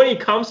 when it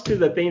comes to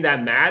the thing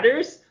that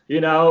matters,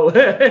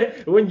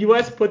 when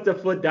U.S. put the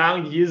foot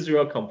down,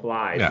 Israel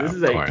complies. Yeah, This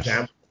is of an course.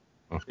 example.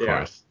 Of Yeah.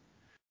 course.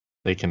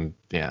 They can,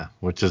 yeah,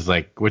 which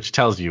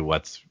tells you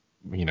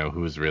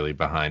who's really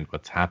behind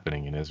what's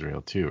happening in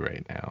Israel too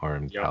right now, or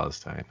in Yep.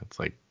 Palestine. It's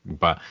like,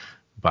 but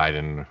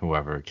Biden,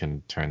 whoever,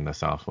 can turn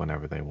this off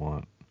whenever they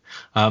want.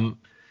 Um,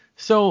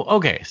 so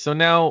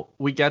now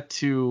we get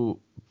to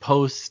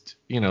post,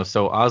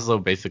 so Oslo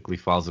basically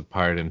falls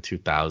apart in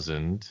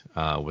 2000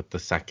 with the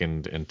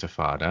second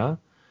Intifada.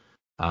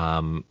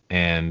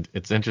 And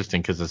it's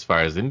interesting because as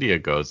far as India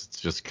goes, it's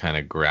just kind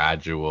of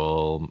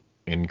gradual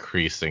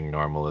increasing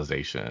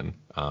normalization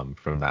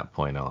from that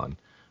point on,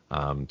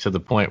 to the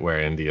point where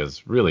India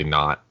is really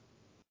not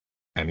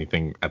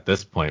anything at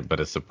this point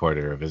but a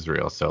supporter of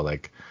Israel. So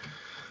like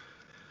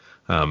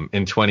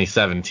in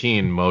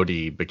 2017,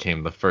 Modi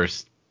became the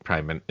first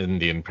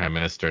Indian prime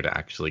minister to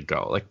actually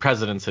go. Like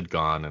presidents had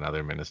gone and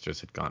other ministers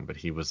had gone, but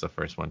he was the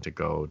first one to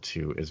go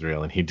to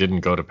Israel, and he didn't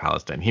go to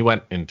Palestine. He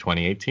went in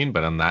 2018,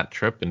 but on that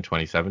trip in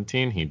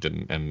 2017, he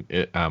didn't. And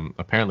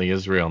apparently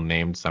Israel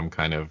named some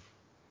kind of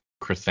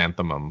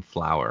chrysanthemum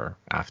flower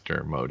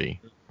after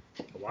Modi.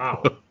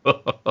 Wow.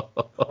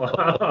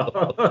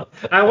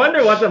 I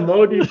wonder what the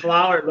Modi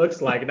flower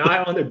looks like. Now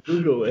I want to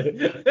Google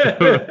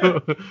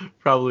it.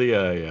 Probably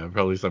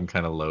probably some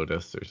kind of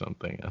lotus or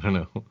something. I don't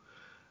know.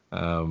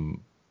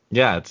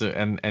 Yeah,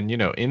 and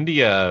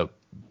India,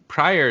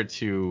 prior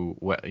to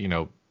what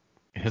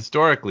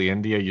historically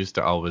India used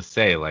to always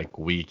say like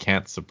we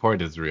can't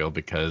support Israel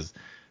because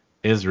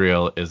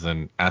Israel is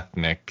an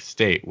ethnic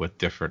state with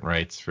different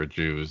rights for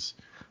Jews,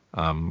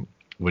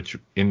 which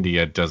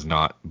India does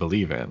not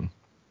believe in.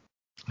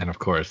 And of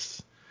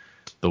course,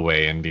 the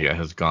way India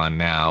has gone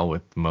now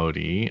with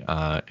Modi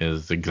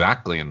is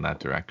exactly in that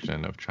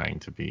direction of trying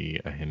to be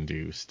a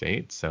Hindu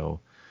state. So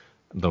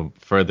the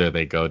further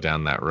they go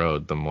down that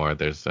road, the more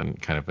there's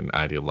kind of an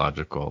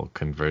ideological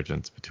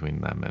convergence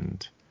between them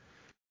and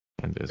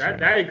Israel.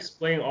 That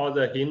explains all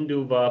the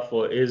Hindu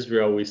for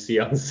Israel we see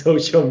on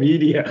social Yeah.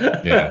 media.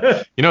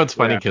 It's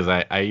funny Yeah. because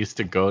I used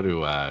to go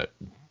to I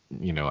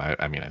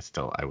mean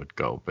I would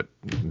go, but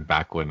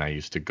back when I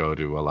used to go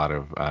to a lot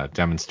of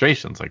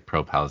demonstrations, like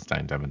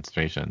pro-Palestine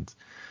demonstrations,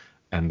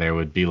 and there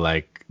would be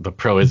like the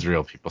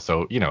pro-Israel people.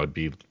 So, it'd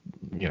be,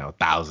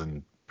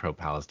 1,000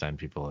 pro-Palestine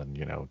people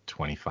and,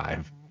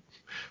 25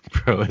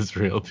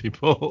 pro-Israel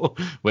people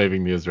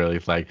waving the Israeli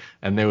flag.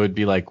 And there would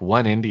be like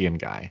one Indian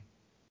guy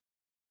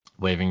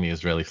waving the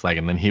Israeli flag,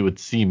 and then he would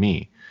see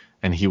me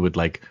and he would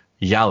like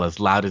yell as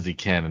loud as he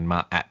can in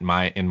my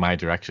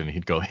direction.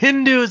 He'd go,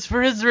 "Hindus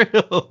for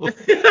Israel!"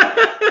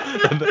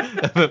 and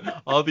then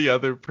all the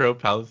other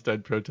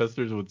pro-Palestine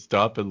protesters would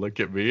stop and look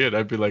at me, and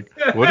I'd be like,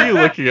 "What are you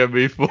looking at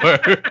me for?"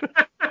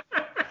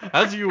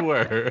 As you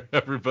were,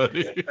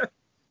 everybody.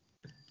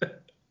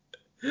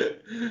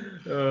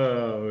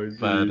 Oh,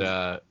 But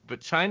jeez.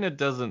 China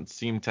doesn't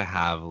seem to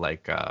have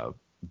like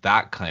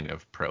that kind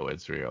of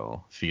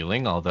pro-Israel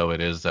feeling, although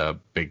it is a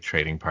big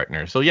trading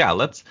partner. So yeah,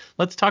 let's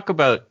talk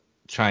about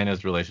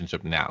China's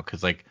relationship now,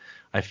 because like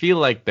I feel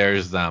like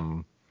there's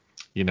at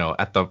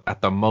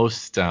the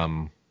most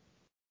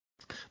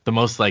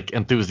like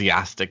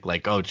enthusiastic,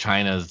 like, oh,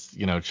 China's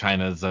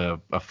a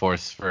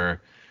force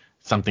for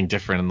something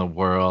different in the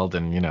world,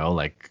 and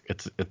like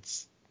it's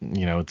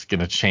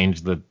gonna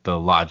change the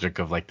logic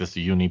of like this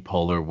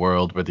unipolar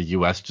world where the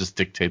US just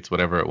dictates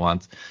whatever it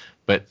wants.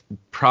 But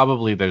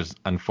probably there's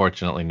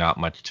unfortunately not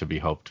much to be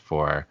hoped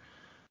for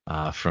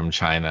from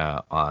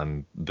China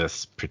on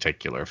this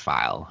particular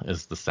file,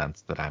 is the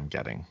sense that I'm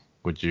getting.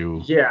 Would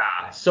you?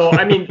 Yeah. So,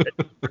 I mean,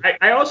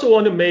 I also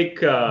want to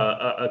make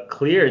a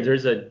clear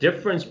there's a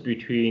difference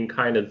between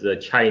kind of the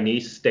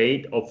Chinese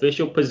state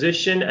official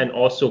position and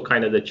also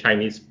kind of the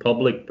Chinese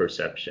public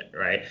perception,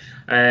 right?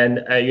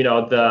 And, I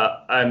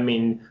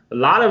mean,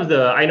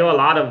 I know a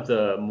lot of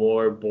the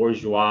more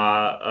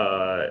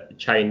bourgeois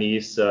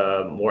Chinese,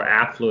 more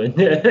affluent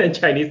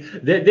Chinese,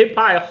 they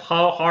probably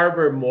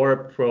harbor more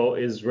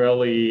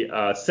pro-Israeli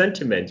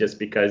sentiment just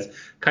because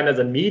kind of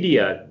the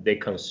media they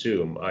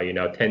consume,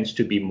 tends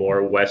to be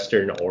more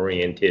Western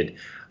oriented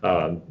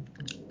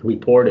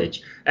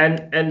reportage,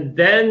 and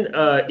then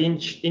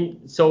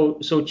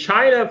so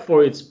China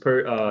for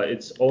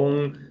its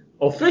own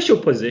official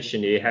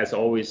position, it has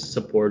always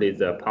supported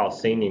the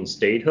Palestinian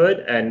statehood.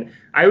 And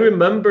I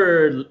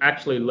remember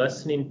actually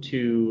listening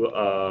to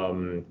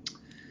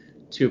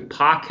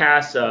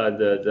podcast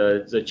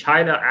the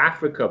China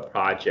Africa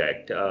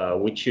project,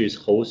 which is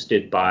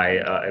hosted by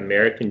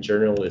American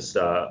journalist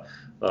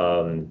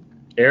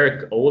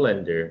Eric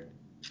Olander.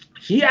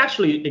 He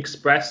actually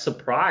expressed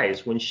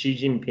surprise when Xi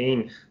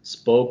Jinping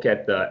spoke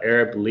at the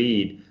Arab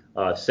League,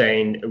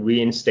 saying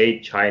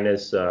reinstate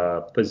China's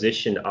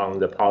position on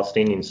the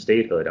Palestinian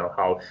statehood, on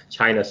how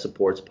China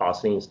supports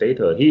Palestinian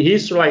statehood.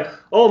 He's like,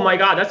 oh my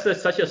God,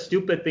 such a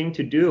stupid thing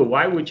to do.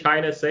 Why would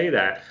China say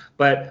that?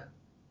 But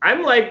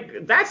I'm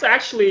like, that's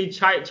actually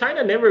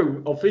China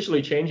never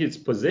officially changed its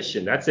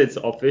position. That's its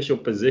official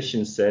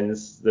position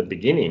since the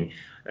beginning,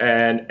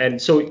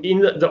 and so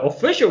in the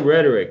official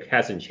rhetoric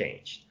hasn't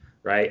changed,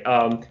 right?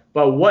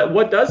 But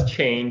what does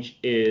change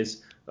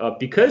is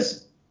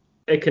because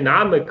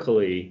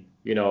economically,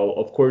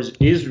 of course,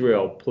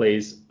 Israel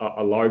plays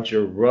a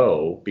larger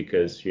role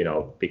because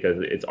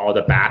it's all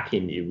the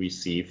backing it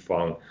received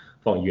from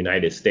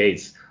United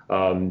States.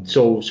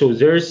 So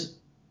there's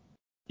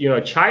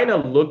China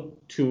looked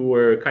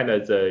toward kind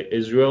of the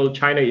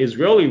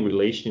China-Israeli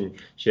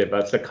relationship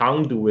as a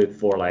conduit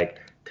for like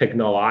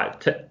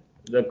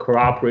the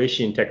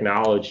cooperation in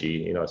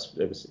technology,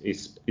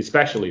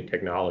 especially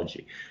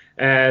technology.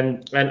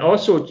 And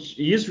also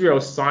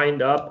Israel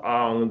signed up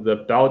on the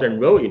Belt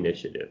and Road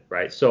Initiative,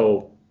 right?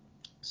 So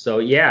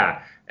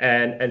yeah,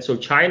 and so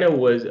China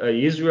was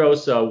Israel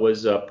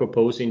was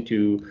proposing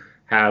to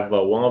have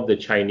one of the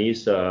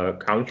Chinese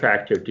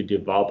contractor to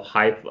develop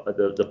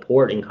Haifa, the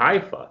port in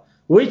Haifa,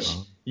 which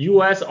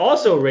U.S.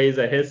 also raised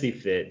a hissy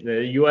fit.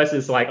 The U.S.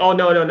 is like, oh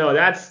no,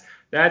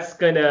 that's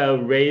gonna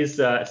raise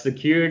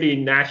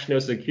national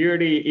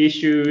security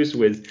issues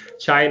with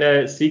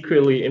China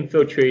secretly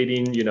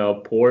infiltrating,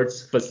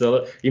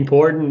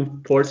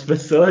 important ports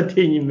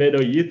facility in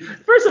Middle East.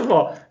 First of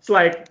all, it's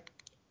like,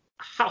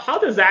 how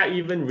does that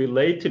even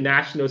relate to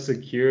national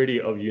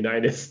security of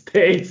United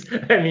States?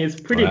 I mean,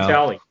 it's pretty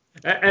telling.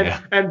 And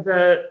Yeah.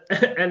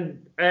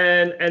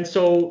 and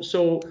so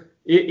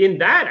in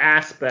that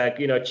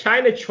aspect,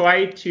 China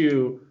tried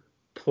to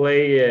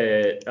play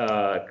it.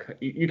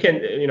 You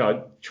can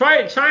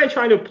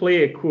trying to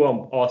play it cool on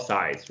all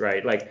sides,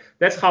 right? Like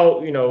that's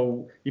how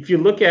if you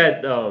look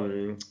at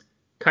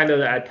kind of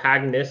the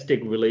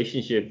antagonistic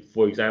relationship,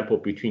 for example,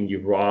 between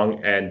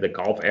Iran and the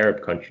Gulf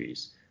Arab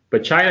countries.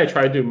 But China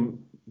tried to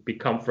be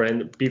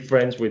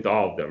friends with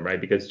all of them, right?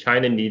 Because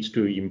China needs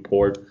to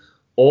import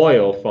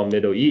oil from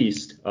Middle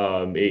East.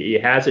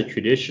 It has a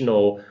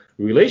traditional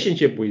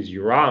relationship with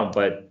Iran,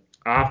 but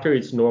after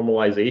its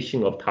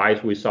normalization of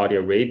ties with Saudi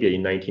Arabia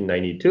in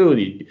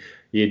 1992,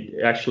 it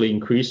actually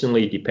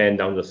increasingly depends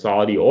on the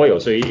Saudi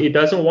oil. So it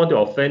doesn't want to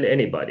offend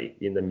anybody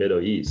in the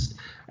Middle East.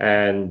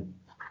 And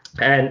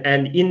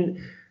in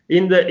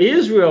the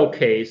Israel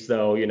case,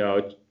 though,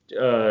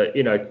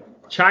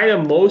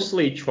 China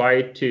mostly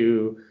tried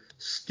to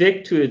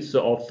stick to its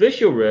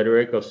official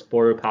rhetoric of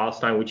supporting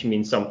Palestine, which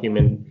means some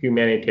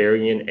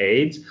humanitarian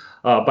aids,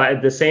 but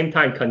at the same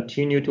time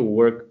continue to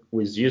work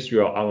with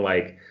Israel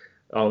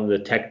on the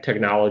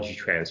technology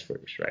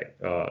transfers, right,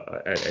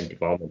 and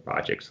development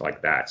projects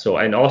like that. So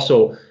and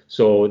also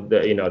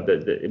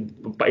the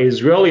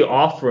Israeli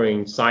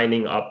offering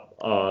signing up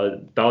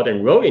Belt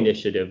and Road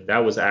Initiative, that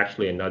was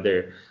actually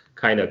another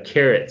kind of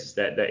carrots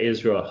that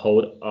Israel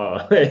hold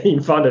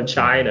in front of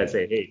China,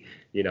 say, hey,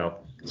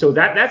 So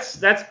that's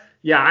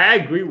yeah, I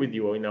agree with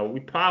you.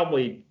 We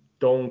probably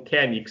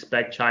can't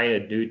expect China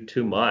to do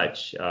too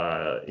much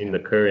in the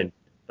current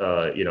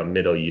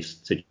Middle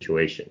East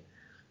situation.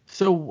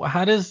 So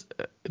how does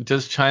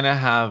China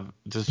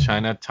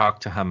talk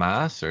to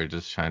Hamas, or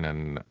does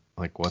China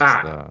what's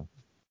Ah,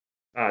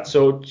 the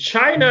so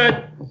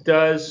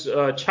China's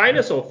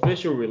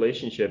official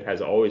relationship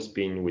has always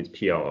been with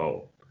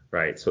PLO,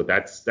 right? So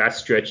that's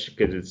stretched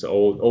because it's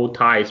old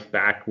ties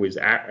back with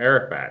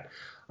Arafat.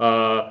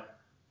 Uh,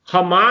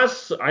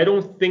 Hamas, I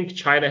don't think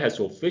China has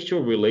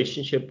official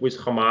relationship with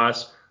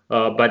Hamas,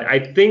 but I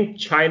think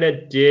China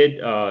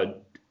did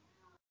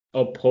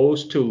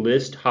oppose to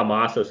list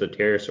Hamas as a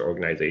terrorist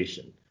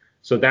organization.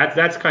 So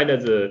that's kind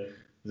of the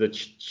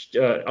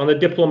on the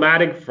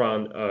diplomatic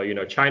front,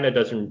 China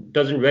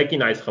doesn't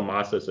recognize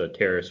Hamas as a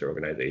terrorist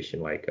organization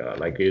like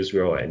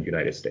Israel and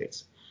United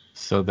States.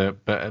 so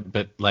that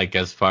but like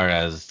as far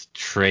as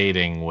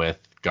trading with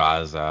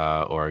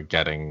Gaza or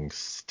getting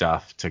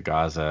stuff to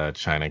Gaza,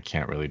 China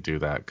can't really do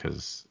that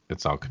because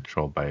it's all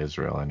controlled by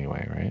Israel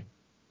anyway, right?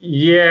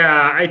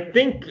 Yeah, I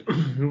think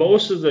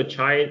most of the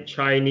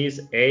Chinese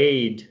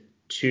aid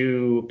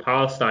to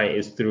Palestine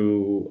is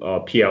through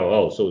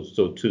PLO,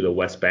 so to the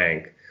West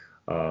Bank.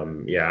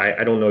 Yeah,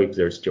 I don't know if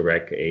there's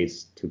direct aid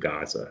to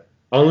Gaza,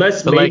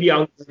 unless But maybe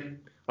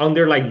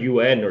under like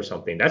UN or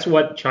something. That's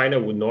what China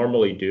would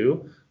normally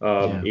do.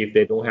 yeah. If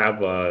they don't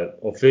have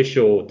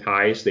official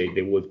ties, they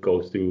would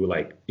go through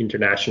like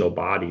international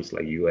bodies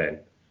like UN.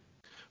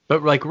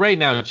 But like right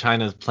now,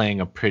 China's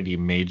playing a pretty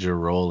major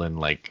role in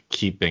like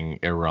keeping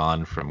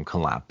Iran from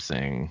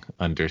collapsing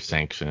under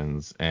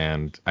sanctions.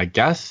 And I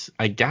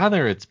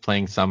gather it's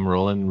playing some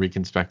role in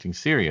reconstructing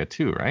Syria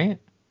too, right?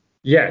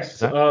 Yes. Is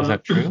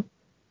that true?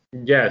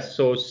 Yes,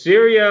 so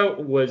Syria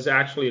was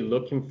actually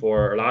looking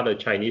for a lot of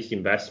Chinese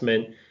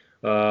investment,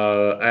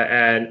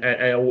 and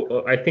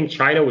I think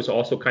China was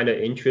also kind of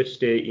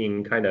interested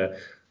in kind of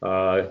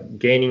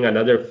gaining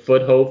another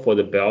foothold for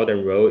the Belt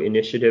and Road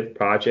Initiative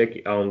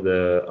project on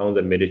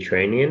the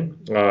Mediterranean.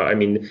 I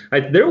mean,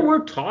 there were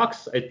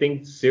talks. I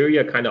think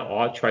Syria kind of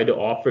all tried to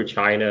offer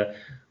China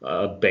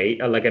a base,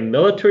 like a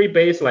military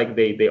base, like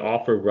they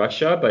offer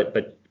Russia,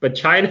 but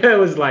China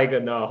was like,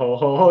 no,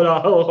 hold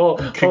on,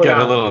 Could hold get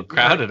a on. little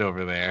crowded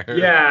over there.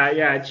 Yeah,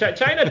 yeah.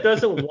 China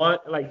doesn't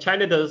want like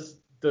China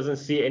doesn't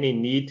see any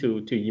need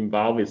to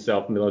involve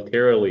itself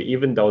militarily,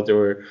 even though there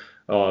were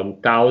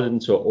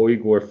thousands of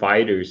Uyghur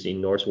fighters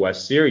in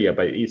northwest Syria.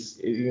 But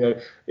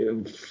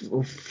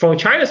from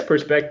China's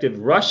perspective,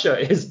 Russia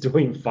is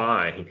doing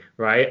fine,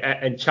 right?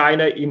 And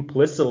China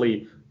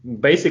implicitly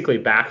basically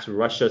backs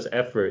Russia's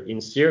effort in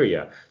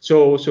Syria.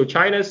 So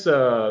China's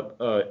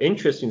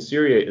interest in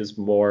Syria is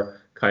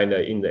more kind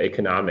of in the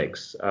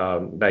economics,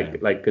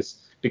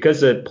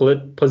 because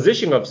the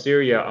position of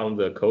Syria on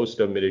the coast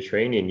of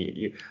Mediterranean,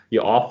 it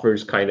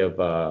offers kind of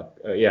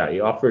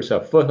it offers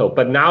a foothold.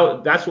 But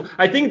now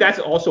I think that's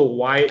also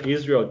why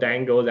Israel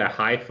dangled that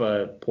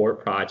Haifa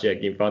port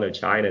project in front of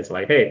China. It's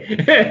like,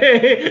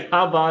 hey,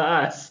 how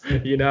about us?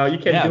 You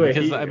can Yeah, do it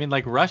because I here. mean,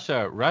 like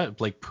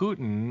like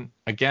Putin,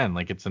 again,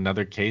 like it's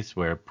another case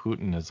where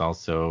Putin is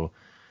also,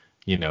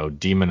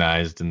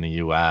 demonized in the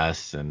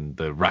US and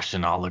the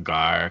Russian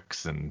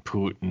oligarchs and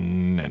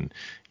Putin and,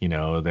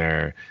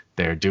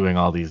 they're doing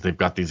they've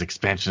got these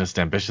expansionist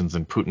ambitions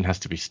and Putin has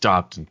to be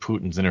stopped and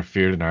Putin's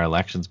interfered in our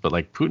elections. But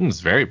like Putin's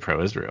very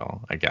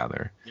pro-Israel, I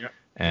gather. Yeah,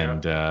 yeah,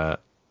 And,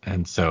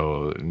 and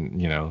so,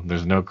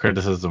 there's no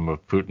criticism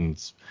of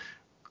Putin's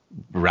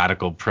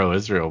radical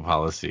pro-Israel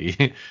policy,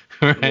 yeah,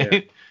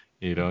 right?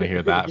 You don't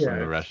hear that from yeah.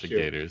 the It's true.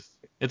 Russiagators.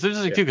 It's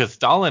interesting Yeah. too, because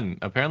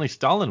apparently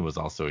Stalin was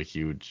also a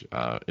huge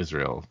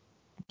Israel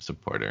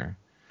supporter.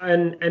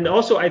 And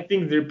also I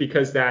think there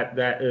because that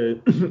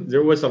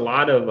there was a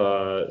lot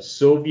of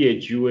Soviet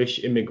Jewish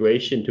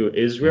immigration to Mm,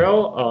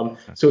 Israel,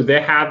 so they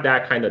have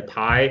that kind of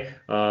tie.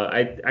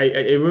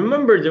 I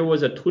remember there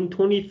was a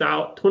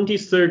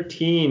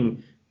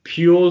 2013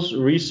 Pew's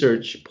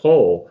research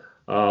poll.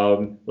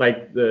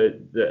 Like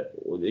the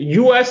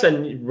U.S.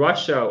 and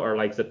Russia are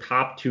like the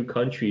top two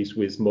countries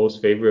with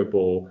most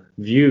favorable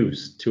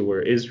views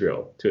toward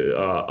Israel.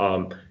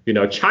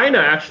 China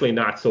actually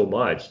not so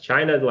much.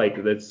 China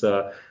like that's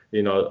over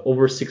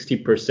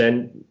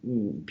 60%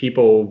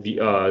 people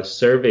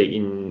surveyed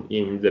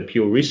in the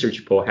Pew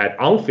Research poll had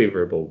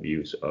unfavorable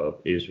views of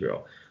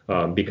Israel.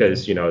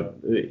 Because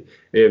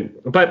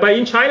but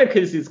in China,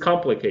 because it's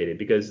complicated,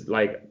 because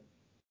like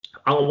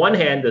on one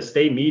hand, the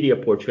state media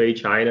portray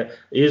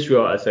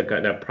Israel as a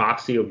kind of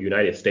proxy of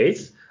United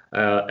States,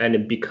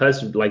 and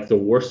because like the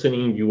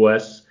worsening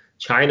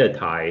U.S.-China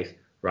ties,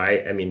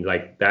 right? I mean,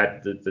 like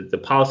that the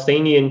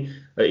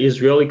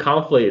Palestinian-Israeli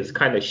conflict is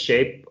kind of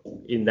shaped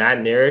in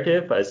that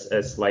narrative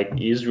as like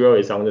Israel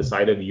is on the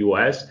side of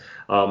U.S.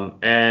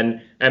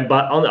 And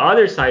but on the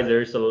other side,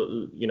 there's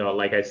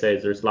like I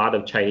said, there's a lot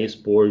of Chinese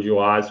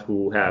bourgeois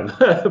who have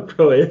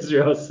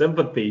pro-Israel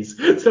sympathies.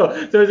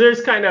 So there's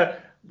kind of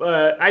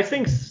I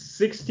think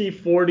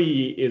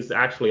 60-40 is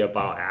actually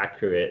about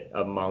accurate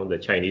among the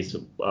Chinese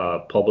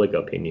public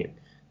opinion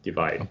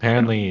divide.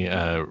 Apparently,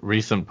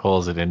 recent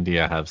polls in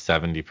India have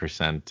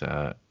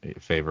 70%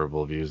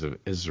 favorable views of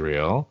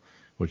Israel,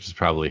 which is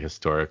probably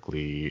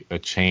historically a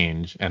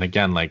change. And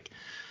again, like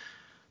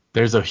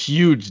there's a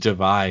huge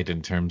divide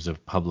in terms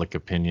of public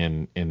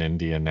opinion in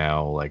India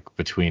now, like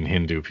between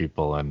Hindu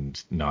people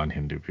and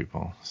non-Hindu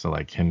people. So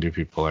like Hindu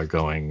people are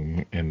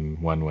going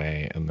in one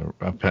way, and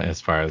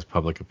as far as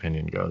public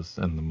opinion goes,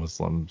 and the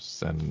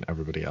Muslims and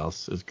everybody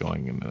else is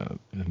going in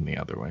the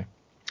other way.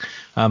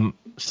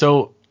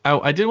 So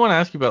I did want to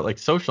ask you about like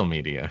social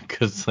media,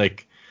 because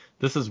like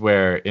this is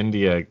where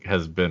India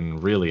has been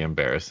really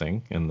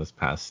embarrassing in this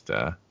past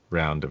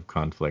round of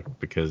conflict,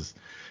 because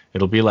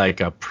it'll be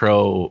like a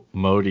pro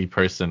Modi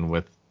person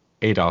with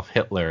Adolf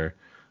Hitler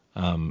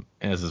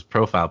as his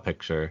profile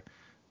picture,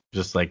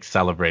 just like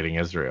celebrating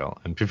Israel,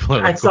 and people are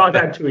I like, saw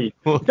that tweet.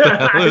 what the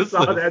hell I is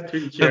saw this? that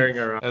tweet And sharing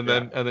around. and Yeah.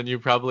 then and then you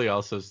probably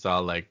also saw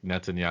like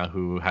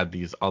Netanyahu had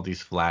all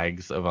these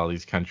flags of all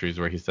these countries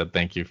where he said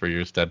thank you for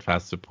your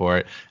steadfast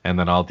support, and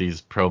then all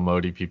these pro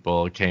Modi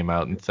people came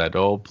out and said,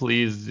 oh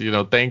please,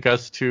 thank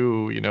us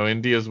too,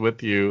 India's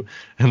with you,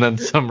 and then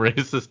some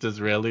racist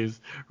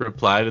Israelis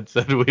replied and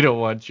said we don't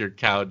want your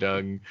cow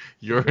dung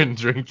urine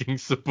drinking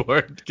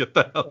support, get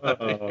the hell out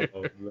of Oh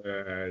here.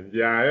 man,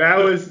 yeah,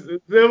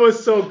 that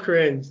was so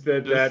cringe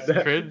that Just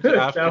cringe that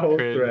after whole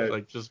cringe, thread.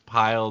 like just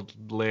piled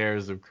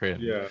layers of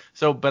cringe. Yeah.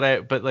 So,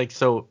 but like,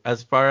 so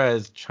as far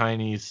as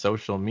Chinese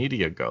social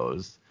media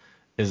goes,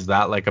 is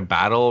that like a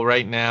battle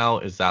right now?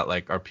 Is that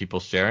like, are people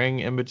sharing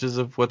images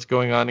of what's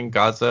going on in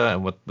Gaza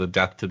and what the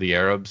death to the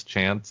Arabs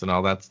chants and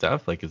all that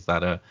stuff? Like, is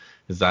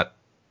that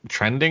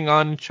trending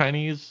on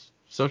Chinese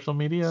social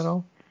media at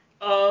all?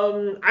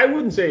 I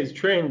wouldn't say it's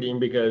trending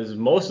because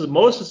most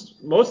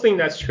thing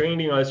that's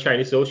trending on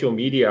Chinese social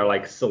media are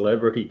like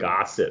celebrity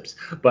gossips.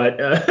 But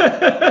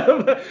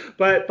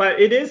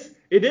but it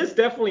is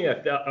definitely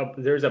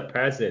there's a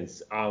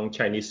presence on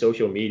Chinese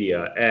social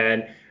media,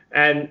 and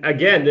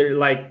again they're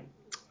like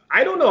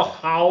I don't know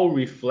how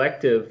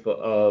reflective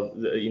of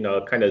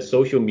kind of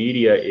social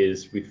media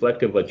is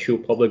reflective of true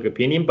public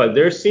opinion, but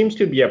there seems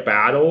to be a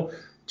battle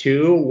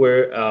too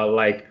where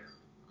like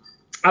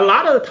a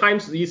lot of the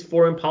times these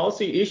foreign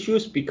policy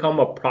issues become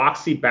a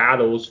proxy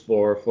battles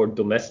for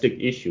domestic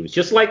issues,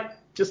 just like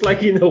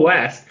in the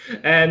West.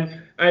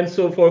 And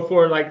so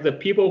for like the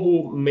people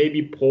who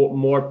maybe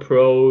more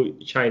pro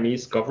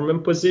Chinese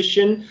government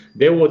position,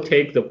 they will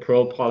take the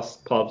pro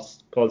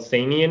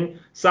Palestinian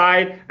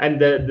side, and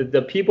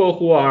the people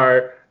who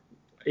are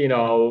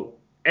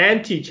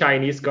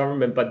anti-Chinese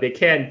government, but they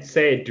can't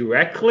say it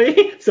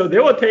directly, so they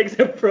will take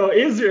the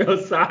pro-Israel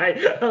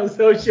side on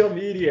social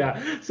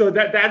media. So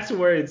that's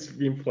where it's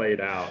being played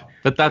out.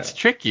 But Yeah. that's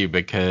tricky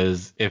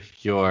because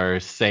if you're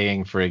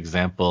saying, for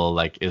example,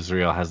 like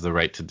Israel has the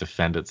right to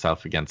defend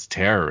itself against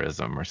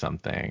terrorism or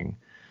something,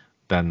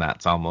 then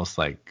that's almost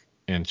like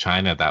in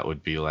China that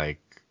would be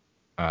like,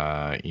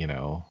 uh, you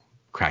know,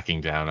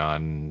 cracking down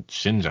on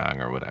Xinjiang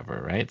or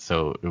whatever, right?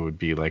 So it would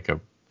be like a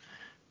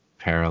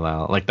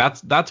parallel. Like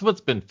that's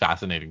what's been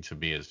fascinating to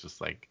me is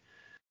just like,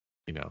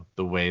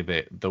 the way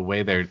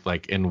they're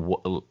like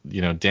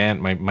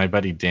Dan, my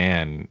buddy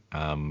Dan,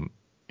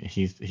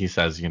 he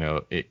says,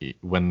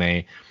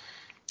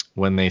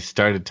 when they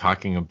started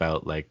talking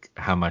about like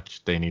how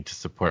much they need to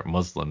support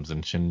Muslims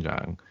in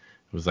Xinjiang,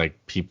 it was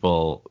like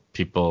people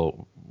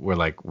were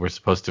like, we're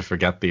supposed to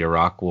forget the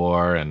Iraq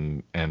War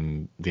and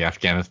the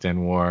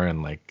Afghanistan War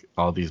and like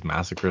all these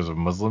massacres of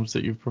Muslims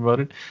that you've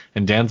promoted.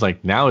 And Dan's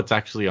like, now it's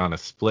actually on a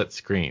split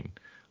screen.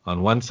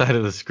 On one side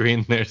of the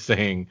screen, they're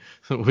saying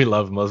we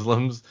love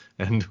Muslims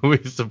and we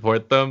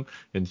support them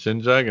in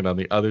Xinjiang, and on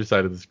the other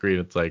side of the screen,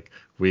 it's like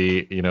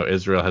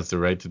Israel has the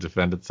right to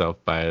defend itself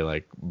by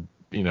like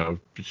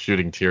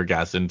shooting tear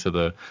gas into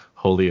the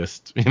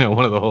holiest,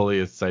 one of the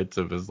holiest sites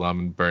of Islam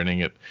and burning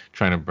it,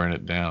 trying to burn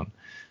it down.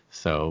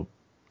 So,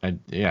 I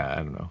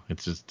don't know.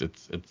 It's just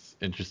it's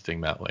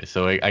interesting that way.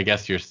 So I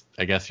guess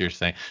you're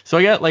saying. So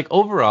I get like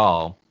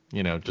overall,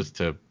 just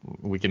to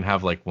we can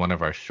have like one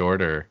of our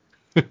shorter.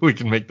 We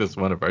can make this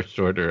one of our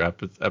shorter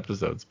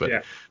episodes, but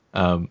Yeah.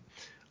 um,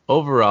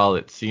 overall,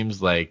 it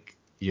seems like,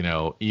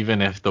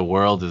 even if the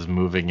world is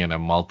moving in a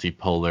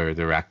multipolar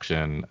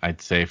direction,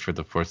 I'd say for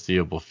the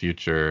foreseeable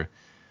future,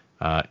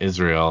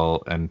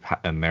 Israel and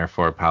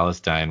therefore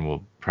Palestine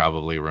will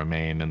probably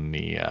remain in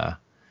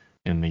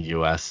the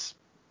U.S.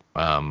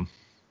 um,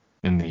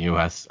 in the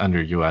U.S.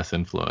 under U.S.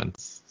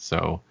 influence.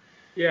 So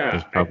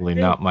there's Yeah, I probably think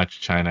not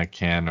much China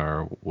can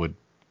or would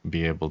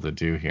be able to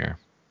do here.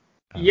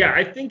 Yeah, Um,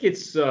 I think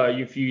it's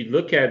if you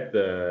look at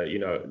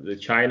the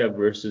China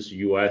versus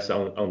U.S.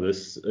 on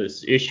this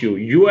issue,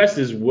 U.S.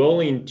 is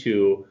willing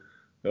to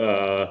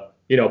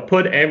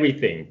put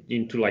everything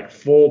into like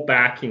full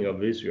backing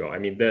of Israel. I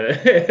mean,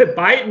 the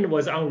Biden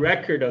was on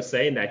record of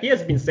saying that. He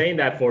has been saying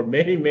that for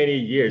many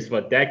years,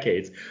 for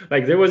decades.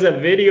 Like there was a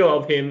video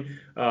of him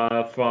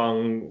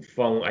from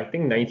I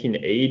think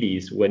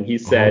 1980s when he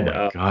oh said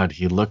my God,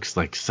 he looks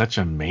like such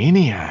a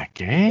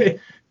maniac, eh?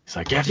 He's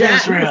like, if yeah,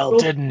 he was Israel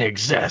so didn't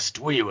exist,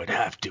 we would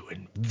have to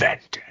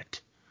invent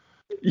it.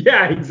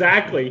 Yeah,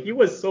 exactly. He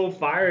was so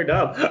fired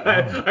up.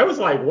 Oh, I was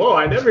like, whoa,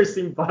 I never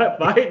seen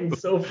Biden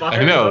so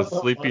I fired know, up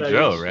on Sleepy an Joe,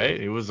 issue. right?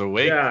 He was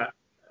awake. Yeah,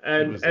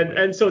 He and was and awake.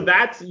 and so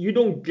that's you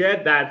don't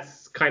get that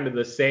kind of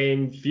the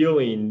same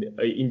feeling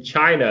in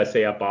China,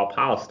 say about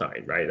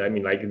Palestine, right? I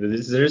mean, like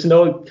there's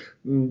no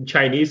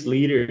Chinese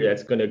leader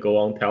that's gonna go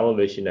on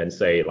television and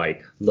say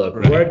like, look,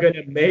 we're Right,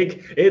 gonna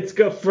make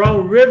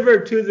from river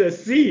to the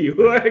sea,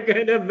 we're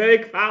gonna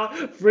make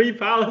free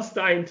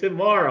Palestine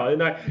tomorrow.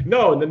 And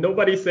no,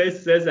 nobody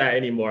says that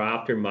anymore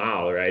after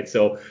Mao, right?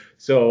 So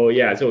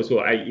yeah, so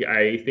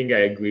I think I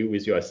agree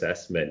with your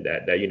assessment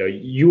that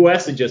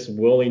U.S. is just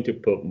willing to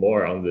put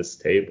more on the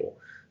table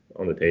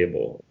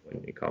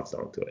when it comes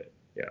down to it.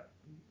 Yeah.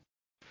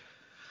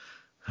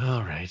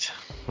 all right.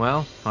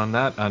 Well, on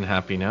that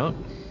unhappy note,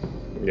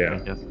 I Yeah.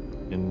 guess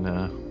we can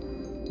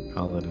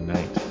call it a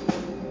night,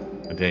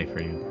 a day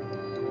for you.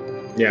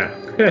 Yeah.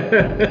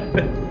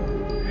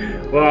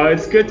 Well,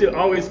 it's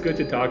always good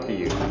to talk to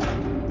you.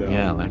 So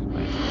Yeah,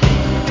 likewise.